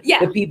bit about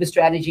the people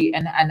strategy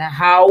and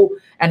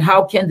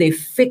how can they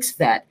fix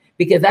that?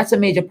 Because that's a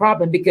major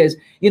problem. Because,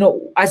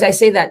 as I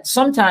say that,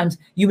 sometimes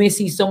you may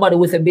see somebody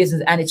with a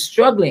business and it's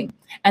struggling,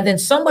 and then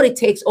somebody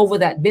takes over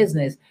that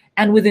business,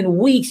 and within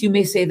weeks you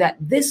may say that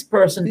this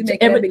person,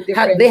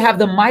 they have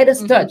the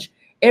Midas touch.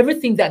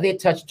 Everything that they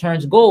touch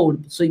turns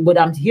gold. So, but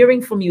I'm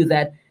hearing from you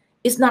that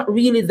it's not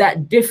really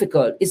that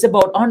difficult. It's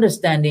about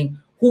understanding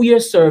who you're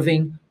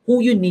serving,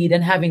 who you need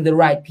and having the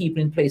right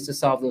people in place to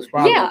solve those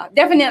problems. Yeah,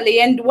 definitely.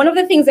 And one of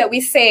the things that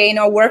we say in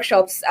our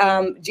workshops,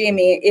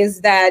 Jamie,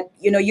 is that,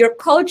 your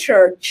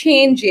culture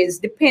changes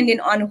depending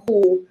on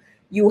who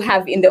you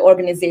have in the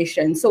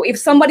organization. So if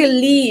somebody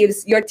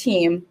leaves your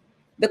team,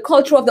 the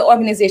culture of the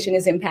organization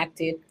is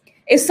impacted.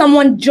 If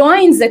someone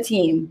joins the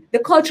team, the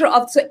culture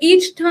of, so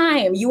each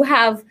time you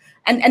have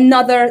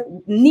another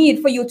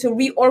need for you to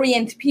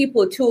reorient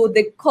people to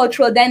the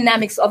cultural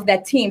dynamics of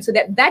that team, so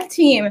that that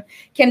team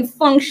can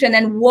function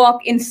and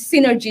walk in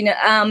synergy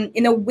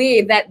in a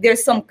way that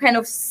there's some kind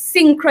of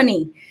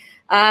synchrony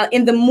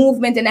in the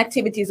movement and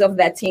activities of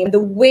that team. The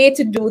way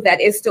to do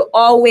that is to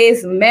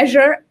always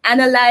measure,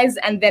 analyze,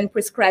 and then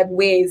prescribe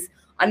ways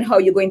on how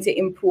you're going to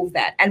improve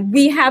that. And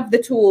we have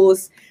the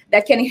tools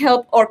that can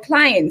help our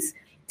clients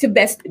to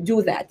best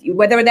do that,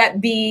 whether that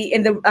be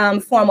in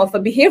the form of a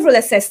behavioral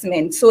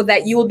assessment, so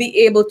that you will be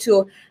able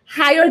to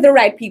hire the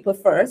right people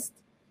first.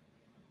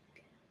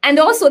 And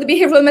also the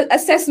behavioral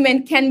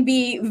assessment can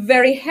be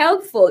very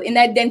helpful in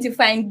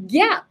identifying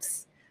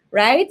gaps,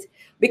 right?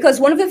 Because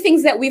one of the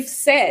things that we've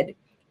said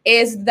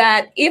is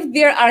that if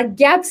there are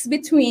gaps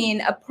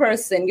between a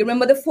person, you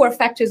remember the 4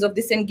 factors of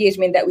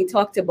disengagement that we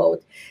talked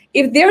about,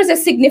 if there is a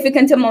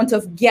significant amount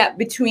of gap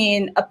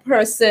between a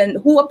person,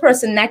 who a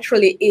person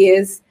naturally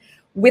is,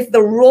 with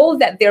the role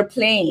that they're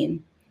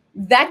playing,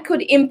 that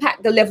could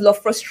impact the level of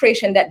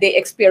frustration that they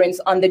experience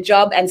on the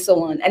job and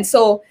so on. And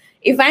so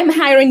if I'm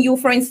hiring you,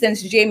 for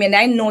instance, Jamie, and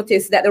I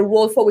notice that the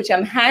role for which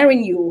I'm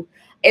hiring you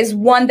is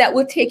one that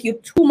will take you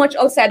too much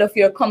outside of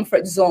your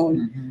comfort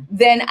zone,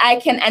 then I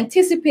can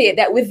anticipate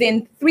that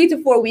within 3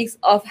 to 4 weeks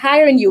of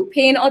hiring you,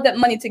 paying all that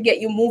money to get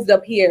you moved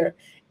up here,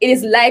 it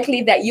is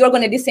likely that you're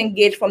going to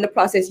disengage from the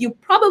process. You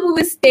probably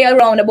will stay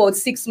around about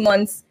 6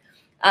 months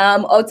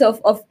out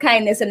of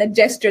kindness and a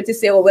gesture to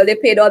say, oh, well, they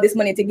paid all this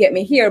money to get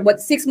me here.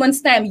 But 6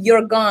 months' time,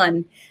 you're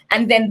gone.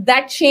 And then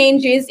that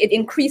changes. It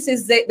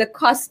increases the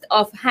cost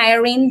of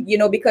hiring,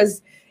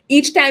 because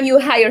each time you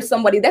hire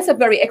somebody, that's a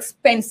very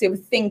expensive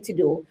thing to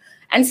do.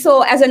 And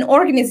so as an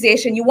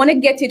organization, you want to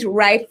get it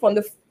right from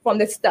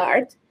the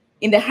start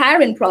in the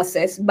hiring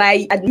process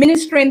by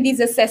administering these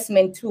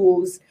assessment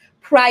tools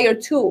prior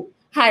to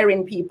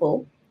hiring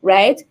people.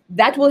 Right?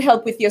 That will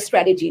help with your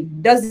strategy.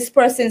 Does this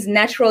person's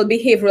natural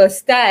behavioral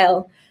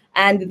style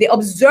and the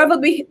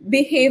observable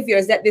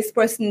behaviors that this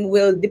person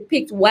will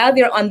depict while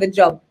they're on the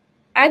job,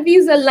 are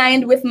these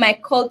aligned with my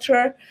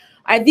culture?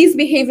 Are these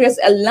behaviors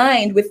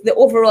aligned with the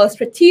overall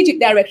strategic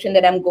direction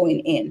that I'm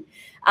going in?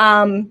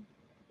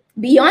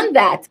 Beyond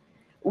that,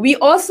 we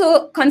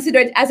also consider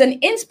it as an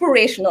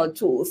inspirational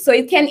tool. So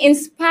it can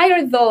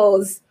inspire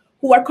those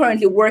who are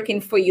currently working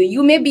for you.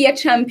 You may be a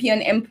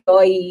champion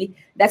employee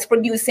that's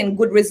producing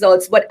good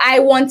results, but I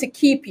want to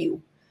keep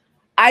you.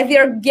 Are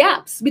there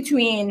gaps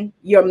between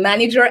your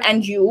manager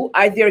and you?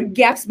 Are there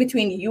gaps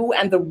between you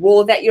and the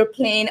role that you're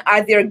playing?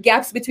 Are there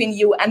gaps between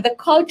you and the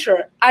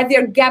culture? Are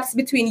there gaps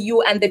between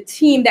you and the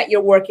team that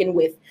you're working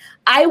with?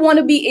 I want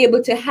to be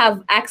able to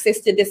have access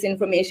to this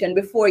information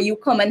before you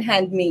come and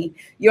hand me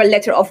your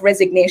letter of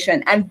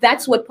resignation. And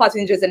that's what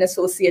Pottingers and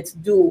Associates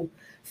do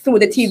through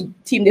the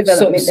team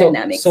development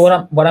dynamics.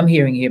 So what I'm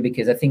hearing here,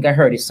 because I think I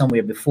heard it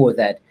somewhere before,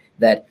 that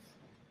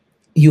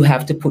you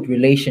have to put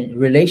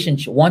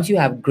relationship. Once you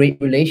have great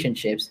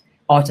relationships,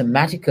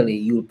 automatically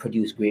you'll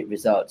produce great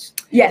results.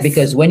 Yes.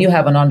 Because when you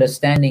have an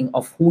understanding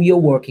of who you're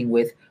working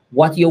with,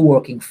 what you're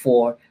working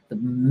for, the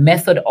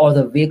method or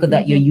the vehicle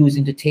that you're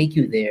using to take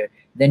you there,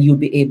 then you'll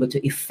be able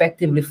to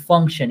effectively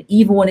function,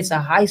 even when it's a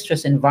high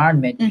stress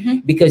environment,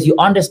 because you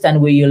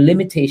understand where your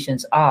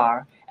limitations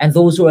are. And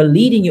those who are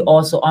leading you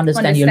also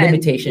understand your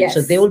limitations. Yes.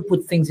 So they will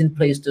put things in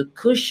place to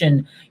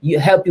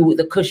help you with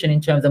the cushion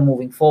in terms of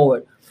moving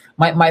forward.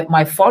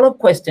 My follow-up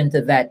question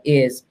to that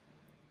is,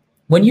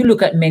 when you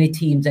look at many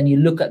teams and you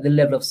look at the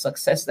level of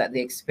success that they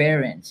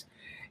experience,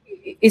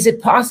 is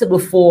it possible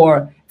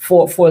for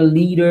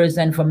leaders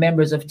and for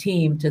members of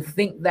team to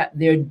think that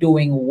they're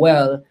doing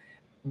well,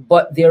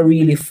 but they're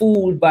really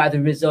fooled by the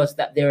results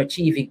that they're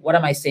achieving? What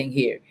am I saying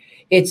here?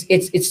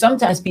 It's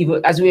sometimes people,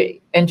 as we're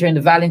entering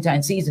the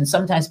Valentine season,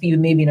 sometimes people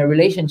may be in a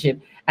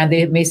relationship and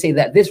they may say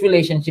that this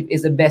relationship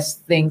is the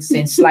best thing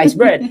since sliced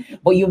bread.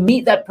 But you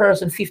meet that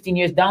person 15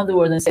 years down the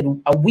road and said,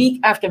 a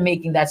week after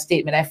making that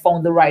statement, I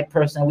found the right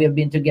person. We have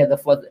been together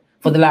for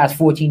the last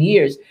 14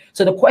 years.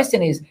 So the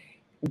question is,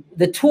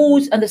 the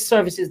tools and the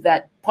services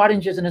that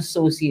Pottingers and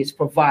Associates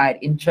provide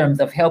in terms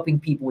of helping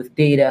people with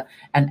data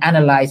and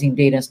analyzing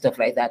data and stuff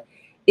like that,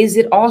 is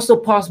it also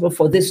possible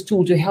for this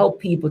tool to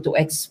help people to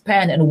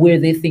expand and where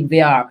they think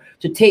they are,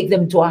 to take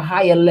them to a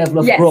higher level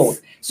of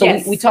growth?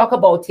 So we talk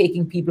about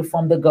taking people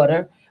from the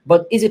gutter,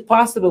 but is it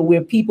possible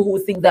where people who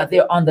think that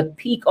they're on the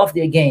peak of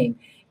their game,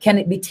 can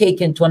it be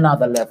taken to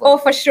another level? Oh,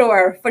 for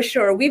sure, for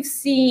sure. We've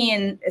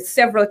seen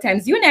several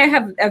times. You and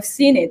I have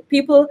seen it.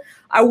 People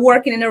are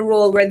working in a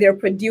role where they're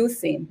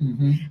producing,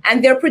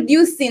 and they're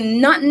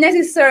producing not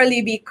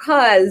necessarily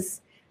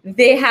because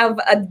they have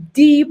a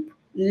deep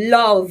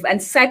love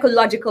and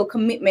psychological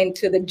commitment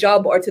to the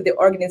job or to the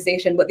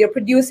organization, but they're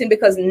producing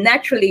because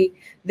naturally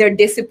they're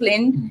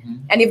disciplined.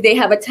 And if they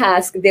have a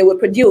task, they will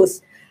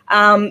produce.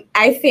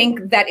 I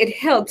think that it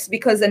helps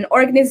because an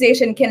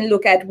organization can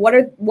look at what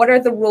are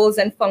the roles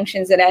and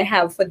functions that I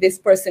have for this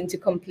person to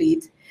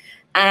complete,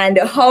 and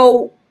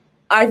how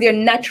are their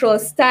natural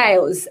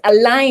styles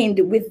aligned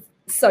with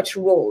such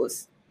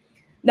roles.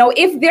 Now,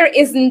 if there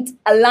isn't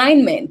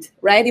alignment,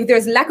 right, if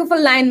there's lack of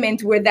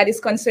alignment where that is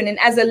concerned, and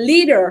as a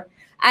leader,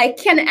 I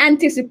can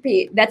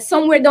anticipate that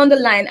somewhere down the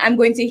line, I'm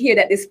going to hear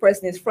that this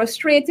person is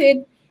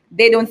frustrated,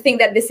 they don't think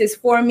that this is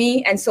for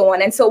me, and so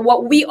on. And so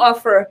what we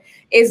offer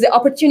is the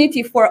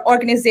opportunity for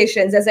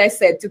organizations, as I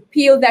said, to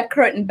peel that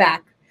curtain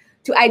back,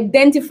 to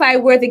identify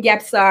where the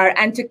gaps are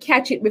and to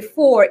catch it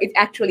before it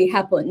actually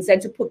happens, and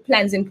to put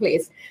plans in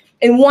place.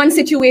 In one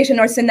situation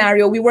or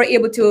scenario, we were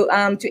able to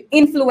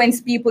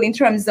influence people in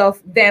terms of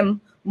them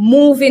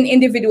moving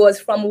individuals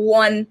from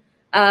one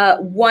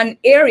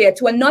area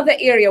to another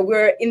area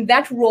where in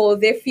that role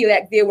they feel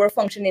like they were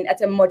functioning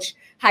at a much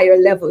higher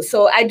level.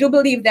 So I do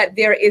believe that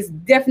there is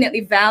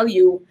definitely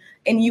value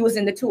in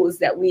using the tools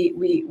that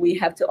we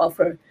have to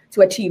offer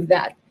to achieve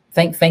that.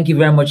 Thank you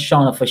very much,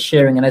 Shauna, for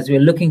sharing. And as we're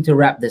looking to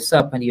wrap this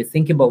up, and you're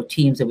thinking about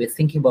teams, and we're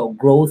thinking about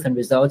growth and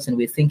results, and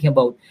we're thinking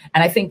about,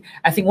 and I think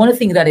one of the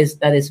things that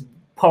is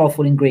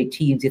powerful in great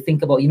teams, you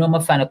think about, I'm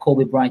a fan of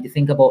Kobe Bryant, you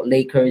think about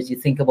Lakers, you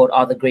think about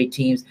other great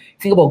teams, you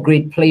think about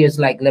great players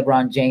like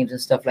LeBron James and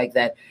stuff like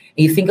that.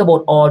 And you think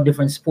about all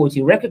different sports,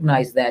 you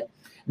recognize that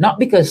not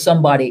because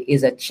somebody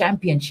is a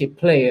championship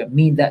player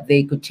mean that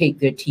they could take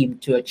their team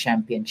to a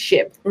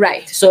championship.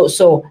 Right.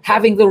 So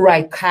having the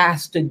right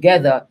cast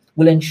together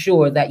will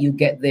ensure that you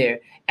get there.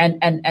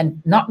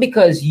 And not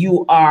because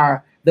you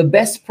are the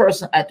best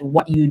person at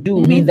what you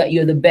do mean that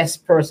you're the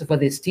best person for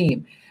this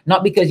team.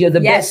 Not because you're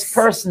the best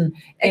person.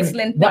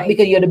 Excellent. Not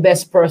because you're the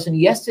best person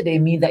yesterday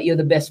mean that you're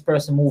the best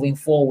person moving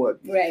forward.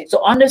 Right.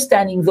 So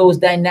understanding those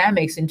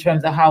dynamics in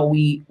terms of how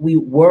we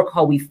work,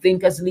 how we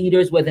think as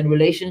leaders, whether in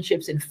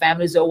relationships, in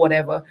families or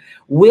whatever,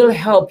 will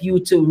help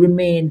you to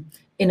remain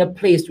in a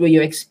place where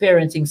you're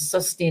experiencing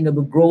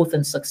sustainable growth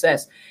and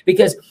success.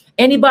 Because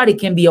anybody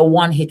can be a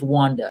one-hit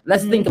wonder.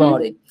 Let's think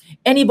about it.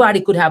 Anybody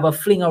could have a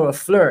fling or a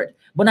flirt,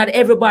 but not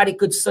everybody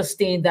could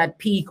sustain that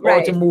peak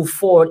or to move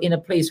forward in a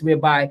place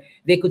whereby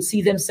they could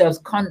see themselves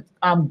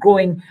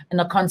growing on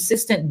a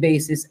consistent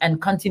basis and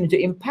continue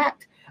to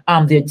impact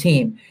their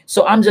team.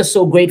 So I'm just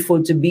so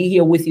grateful to be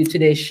here with you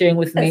today, sharing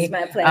with me.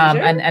 That's my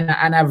pleasure.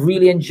 And I've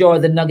really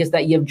enjoyed the nuggets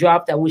that you've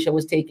dropped. I wish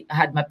I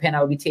had my pen.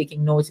 I would be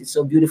taking notes. It's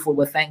so beautiful.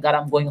 But thank God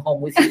I'm going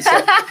home with you, so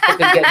I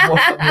can get more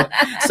from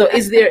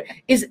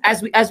you.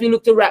 So as we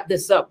look to wrap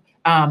this up,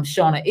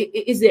 Shauna,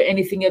 is there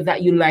anything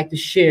that you'd like to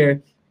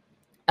share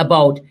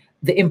about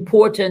the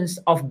importance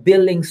of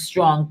building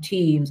strong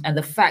teams and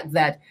the fact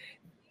that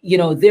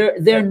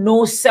there are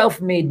no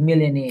self-made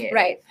millionaires?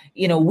 Right.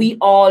 We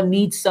all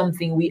need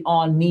something. We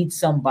all need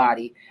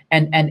somebody.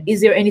 And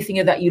is there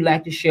anything that you'd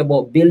like to share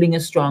about building a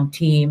strong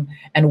team,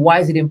 and why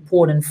is it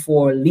important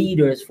for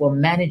leaders, for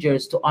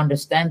managers to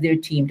understand their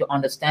team, to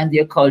understand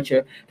their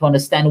culture, to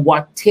understand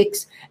what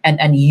ticks,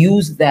 and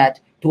use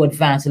that to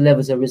advance the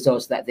levels of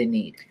results that they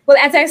need? Well,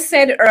 as I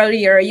said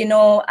earlier,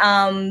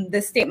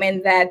 the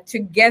statement that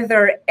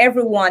together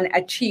everyone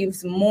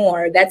achieves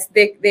more, that's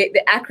the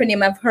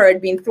acronym I've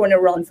heard being thrown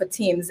around for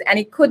teams, and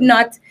it could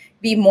not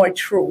be more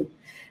true.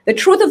 The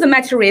truth of the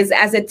matter is,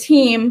 as a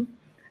team,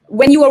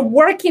 when you are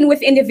working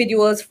with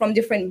individuals from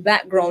different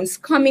backgrounds,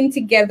 coming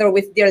together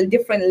with their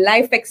different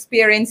life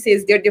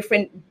experiences, their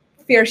different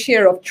fair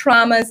share of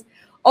traumas,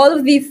 all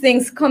of these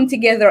things come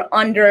together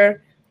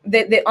under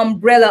the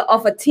umbrella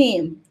of a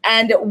team.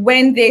 And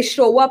when they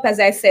show up, as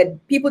I said,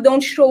 people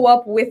don't show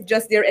up with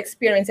just their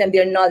experience and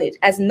their knowledge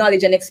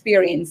and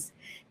experience.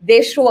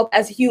 They show up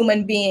as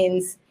human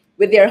beings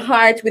with their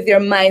heart, with their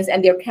minds,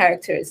 and their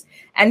characters.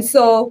 And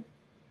so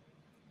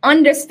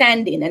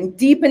understanding and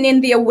deepening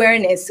the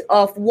awareness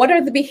of what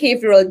are the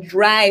behavioral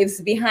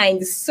drives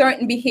behind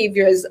certain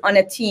behaviors on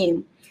a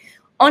team,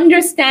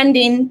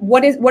 understanding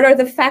what are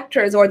the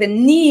factors or the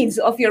needs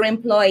of your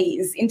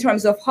employees in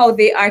terms of how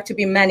they are to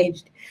be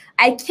managed.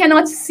 I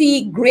cannot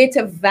see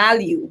greater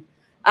value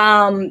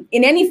in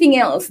anything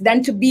else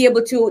than to be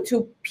able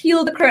to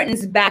peel the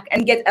curtains back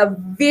and get a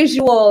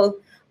visual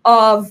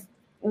of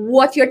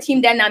what your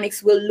team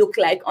dynamics will look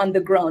like on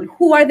the ground.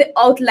 Who are the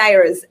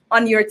outliers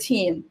on your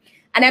team?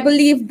 And I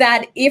believe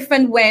that if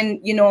and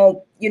when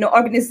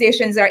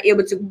organizations are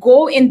able to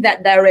go in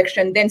that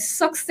direction, then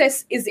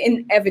success is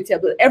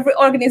inevitable. Every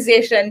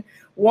organization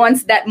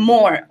wants that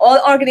more.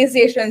 All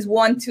organizations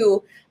want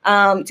to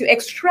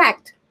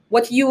extract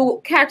what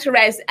you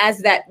characterize as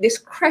that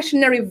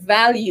discretionary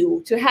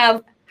value, to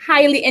have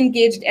highly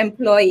engaged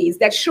employees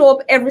that show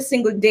up every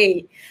single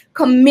day,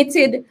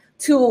 committed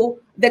to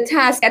the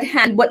task at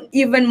hand, but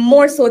even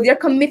more so, they're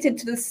committed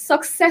to the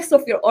success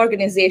of your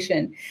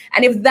organization.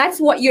 And if that's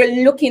what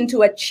you're looking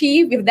to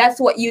achieve, if that's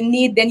what you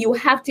need, then you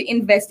have to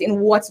invest in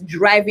what's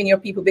driving your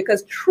people.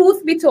 Because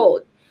truth be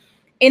told,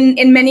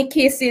 in many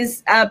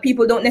cases,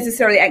 people don't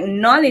necessarily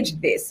acknowledge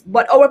this,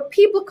 but our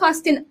people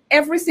cost in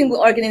every single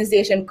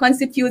organization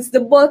constitutes the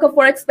bulk of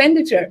our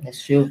expenditure.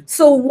 That's true.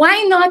 So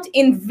why not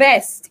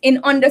invest in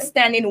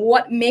understanding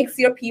what makes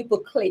your people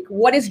click?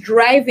 What is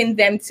driving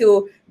them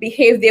to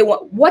behave they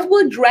want? What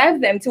will drive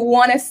them to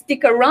want to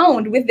stick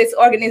around with this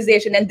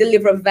organization and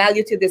deliver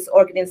value to this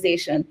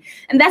organization?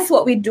 And that's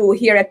what we do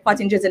here at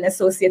Pottingers and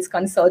Associates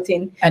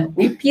Consulting. And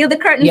we peel the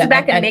curtains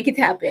back and make it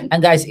happen.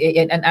 And guys,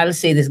 and I'll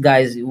say this,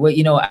 guys,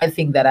 I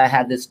think that I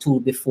had this tool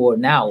before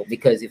now,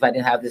 because if I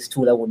didn't have this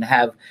tool, I wouldn't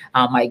have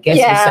my guest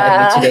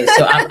beside me today.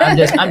 So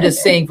I'm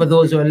just saying, for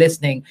those who are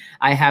listening,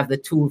 I have the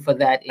tool for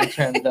that in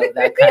terms of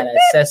that kind of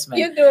assessment.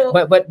 You do.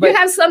 But you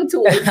have some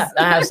tools.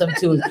 I have some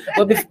tools.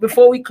 But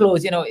before we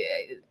close,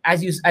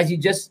 as you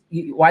just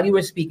while you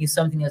were speaking,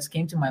 something else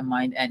came to my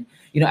mind. And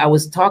I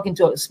was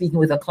speaking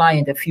with a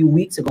client a few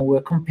weeks ago. We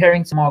were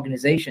comparing some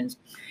organizations,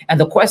 and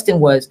the question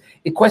that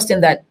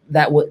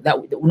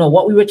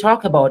what we were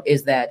talking about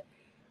is that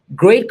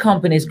great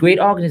companies, great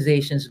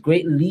organizations,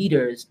 great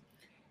leaders,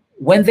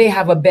 when they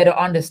have a better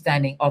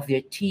understanding of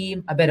their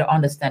team, a better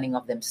understanding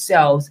of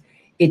themselves,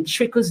 it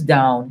trickles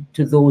down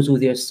to those who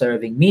they're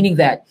serving. Meaning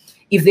that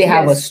if they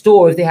have a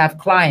store, if they have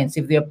clients,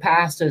 if they're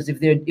pastors, if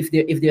they're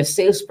a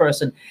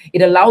salesperson,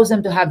 it allows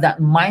them to have that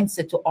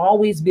mindset to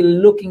always be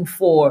looking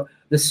for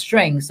the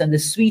strengths and the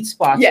sweet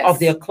spots of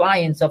their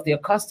clients, of their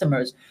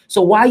customers.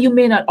 So while you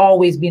may not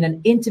always be in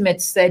an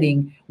intimate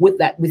setting with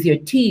your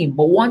team,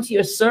 but once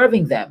you're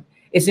serving them,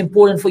 it's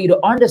important for you to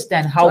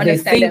understand how they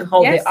think,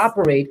 how they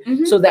operate,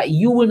 so that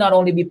you will not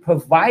only be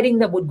providing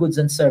them with goods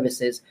and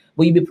services,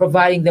 but you'll be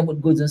providing them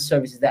with goods and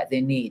services that they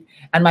need.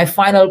 And my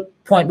final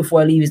point before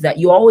I leave is that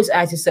you always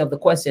ask yourself the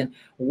question,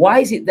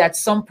 why is it that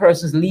some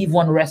persons leave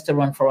one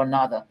restaurant for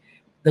another?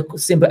 The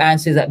simple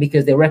answer is that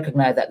because they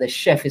recognize that the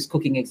chef is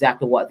cooking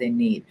exactly what they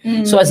need.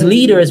 So as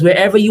leaders,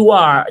 wherever you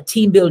are,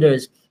 team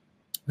builders,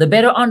 the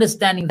better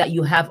understanding that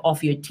you have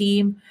of your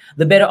team,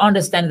 the better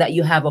understanding that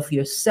you have of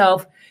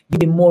yourself, you'll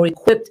be more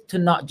equipped to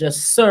not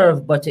just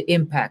serve, but to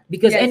impact.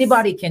 Because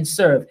anybody can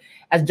serve.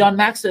 As John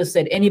Maxwell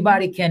said,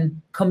 anybody can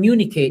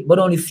communicate, but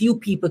only few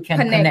people can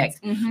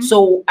connect.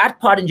 So at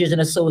Pottingers and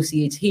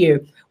Associates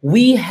here,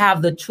 we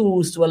have the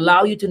tools to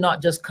allow you to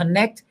not just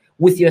connect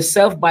with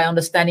yourself by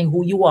understanding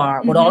who you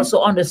are, but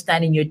also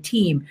understanding your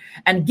team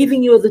and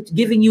giving you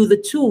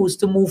the tools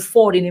to move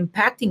forward in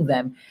impacting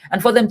them,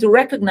 and for them to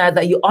recognize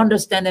that you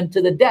understand them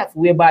to the depth,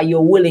 whereby you're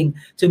willing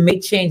to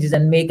make changes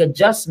and make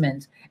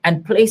adjustments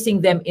and placing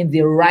them in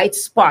the right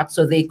spot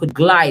so they could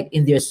glide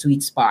in their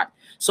sweet spot.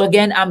 So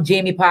again, I'm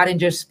Jamie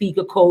Pottinger,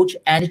 speaker, coach,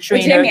 and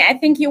trainer. Jamie, I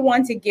think you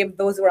want to give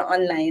those who are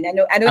online.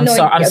 I'm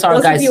sorry, guys.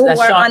 Those of you who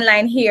are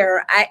online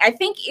here, I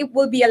think it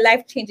will be a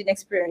life-changing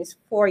experience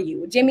for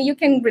you. Jamie, you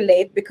can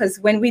relate,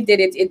 because when we did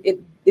it,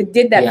 it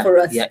did that for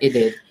us. Yeah, it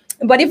did.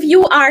 But if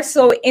you are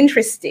so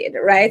interested,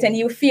 right, and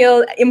you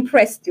feel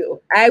impressed too,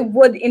 I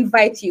would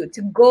invite you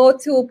to go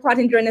to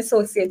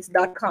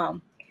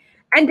pottingerandassociates.com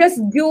and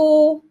just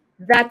do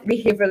that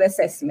behavioral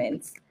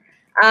assessment.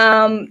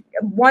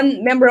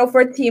 One member of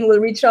our team will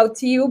reach out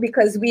to you,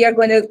 because we are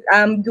going to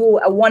do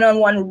a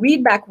one-on-one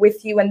readback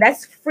with you, and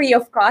that's free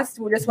of cost.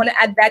 We just want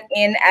to add that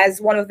in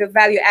as one of the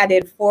value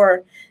added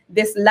for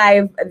this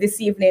live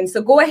this evening.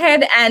 So go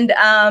ahead and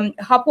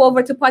hop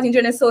over to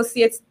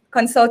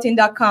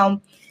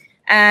pottingerandassociatesconsulting.com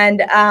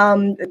and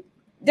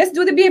just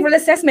do the behavioral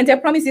assessment. I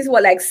promise it's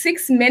like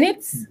 6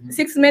 minutes,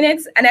 6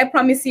 minutes, and I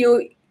promise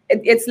you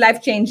it's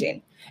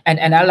life-changing.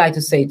 And I'd like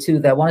to say too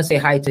that I want to say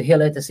hi to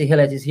Hillard. I see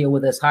Hillard is here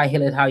with us. Hi,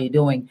 Hillard, how are you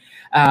doing?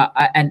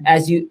 And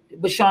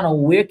Bashana,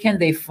 where can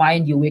they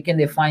find you? Where can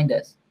they find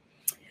us?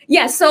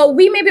 Yeah, so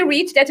we may be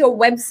reached at our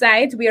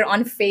website. We are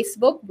on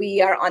Facebook.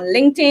 We are on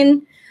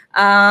LinkedIn.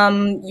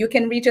 You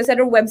can reach us at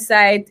our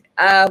website.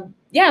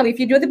 If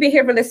you do the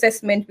behavioral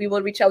assessment, we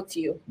will reach out to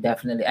you.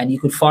 Definitely. And you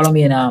could follow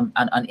me on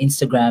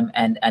Instagram,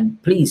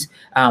 and please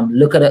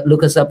look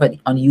us up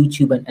on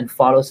YouTube and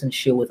follow us and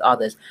share with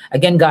others.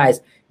 Again,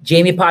 guys,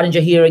 Jamie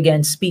Pottinger here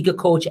again, speaker,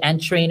 coach, and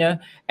trainer,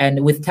 and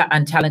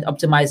and talent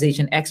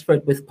optimization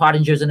expert with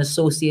Pottingers and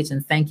Associates.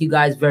 And thank you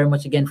guys very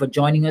much again for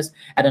joining us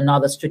at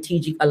another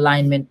Strategic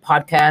Alignment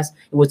podcast.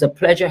 It was a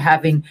pleasure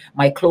having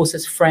my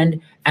closest friend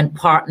and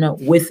partner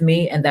with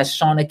me, and that's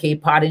Shauna K.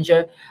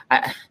 Pottinger.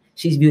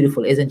 She's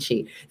beautiful, isn't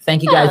she?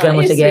 Thank you guys very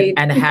much again, sweet.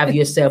 And have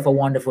yourself a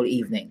wonderful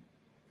evening.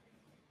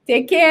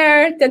 Take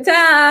care.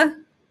 Ta-ta.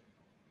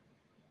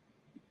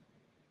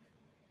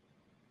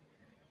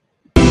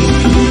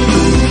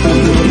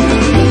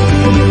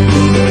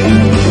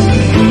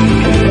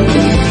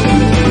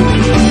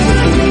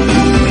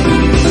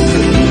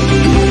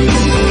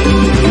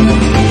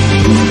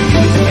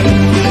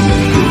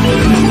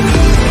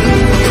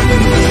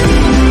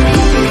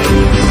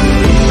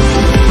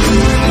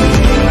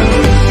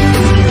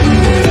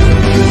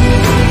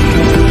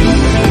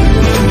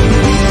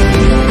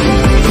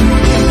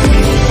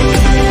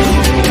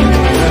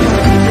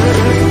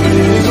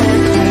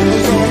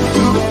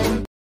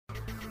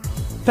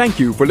 Thank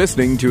you for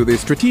listening to the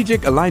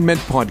Strategic Alignment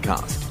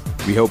Podcast.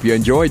 We hope you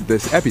enjoyed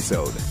this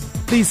episode.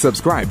 Please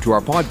subscribe to our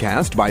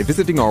podcast by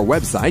visiting our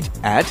website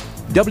at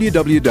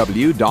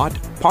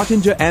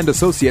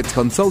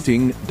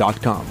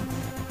www.pottingerandassociatesconsulting.com.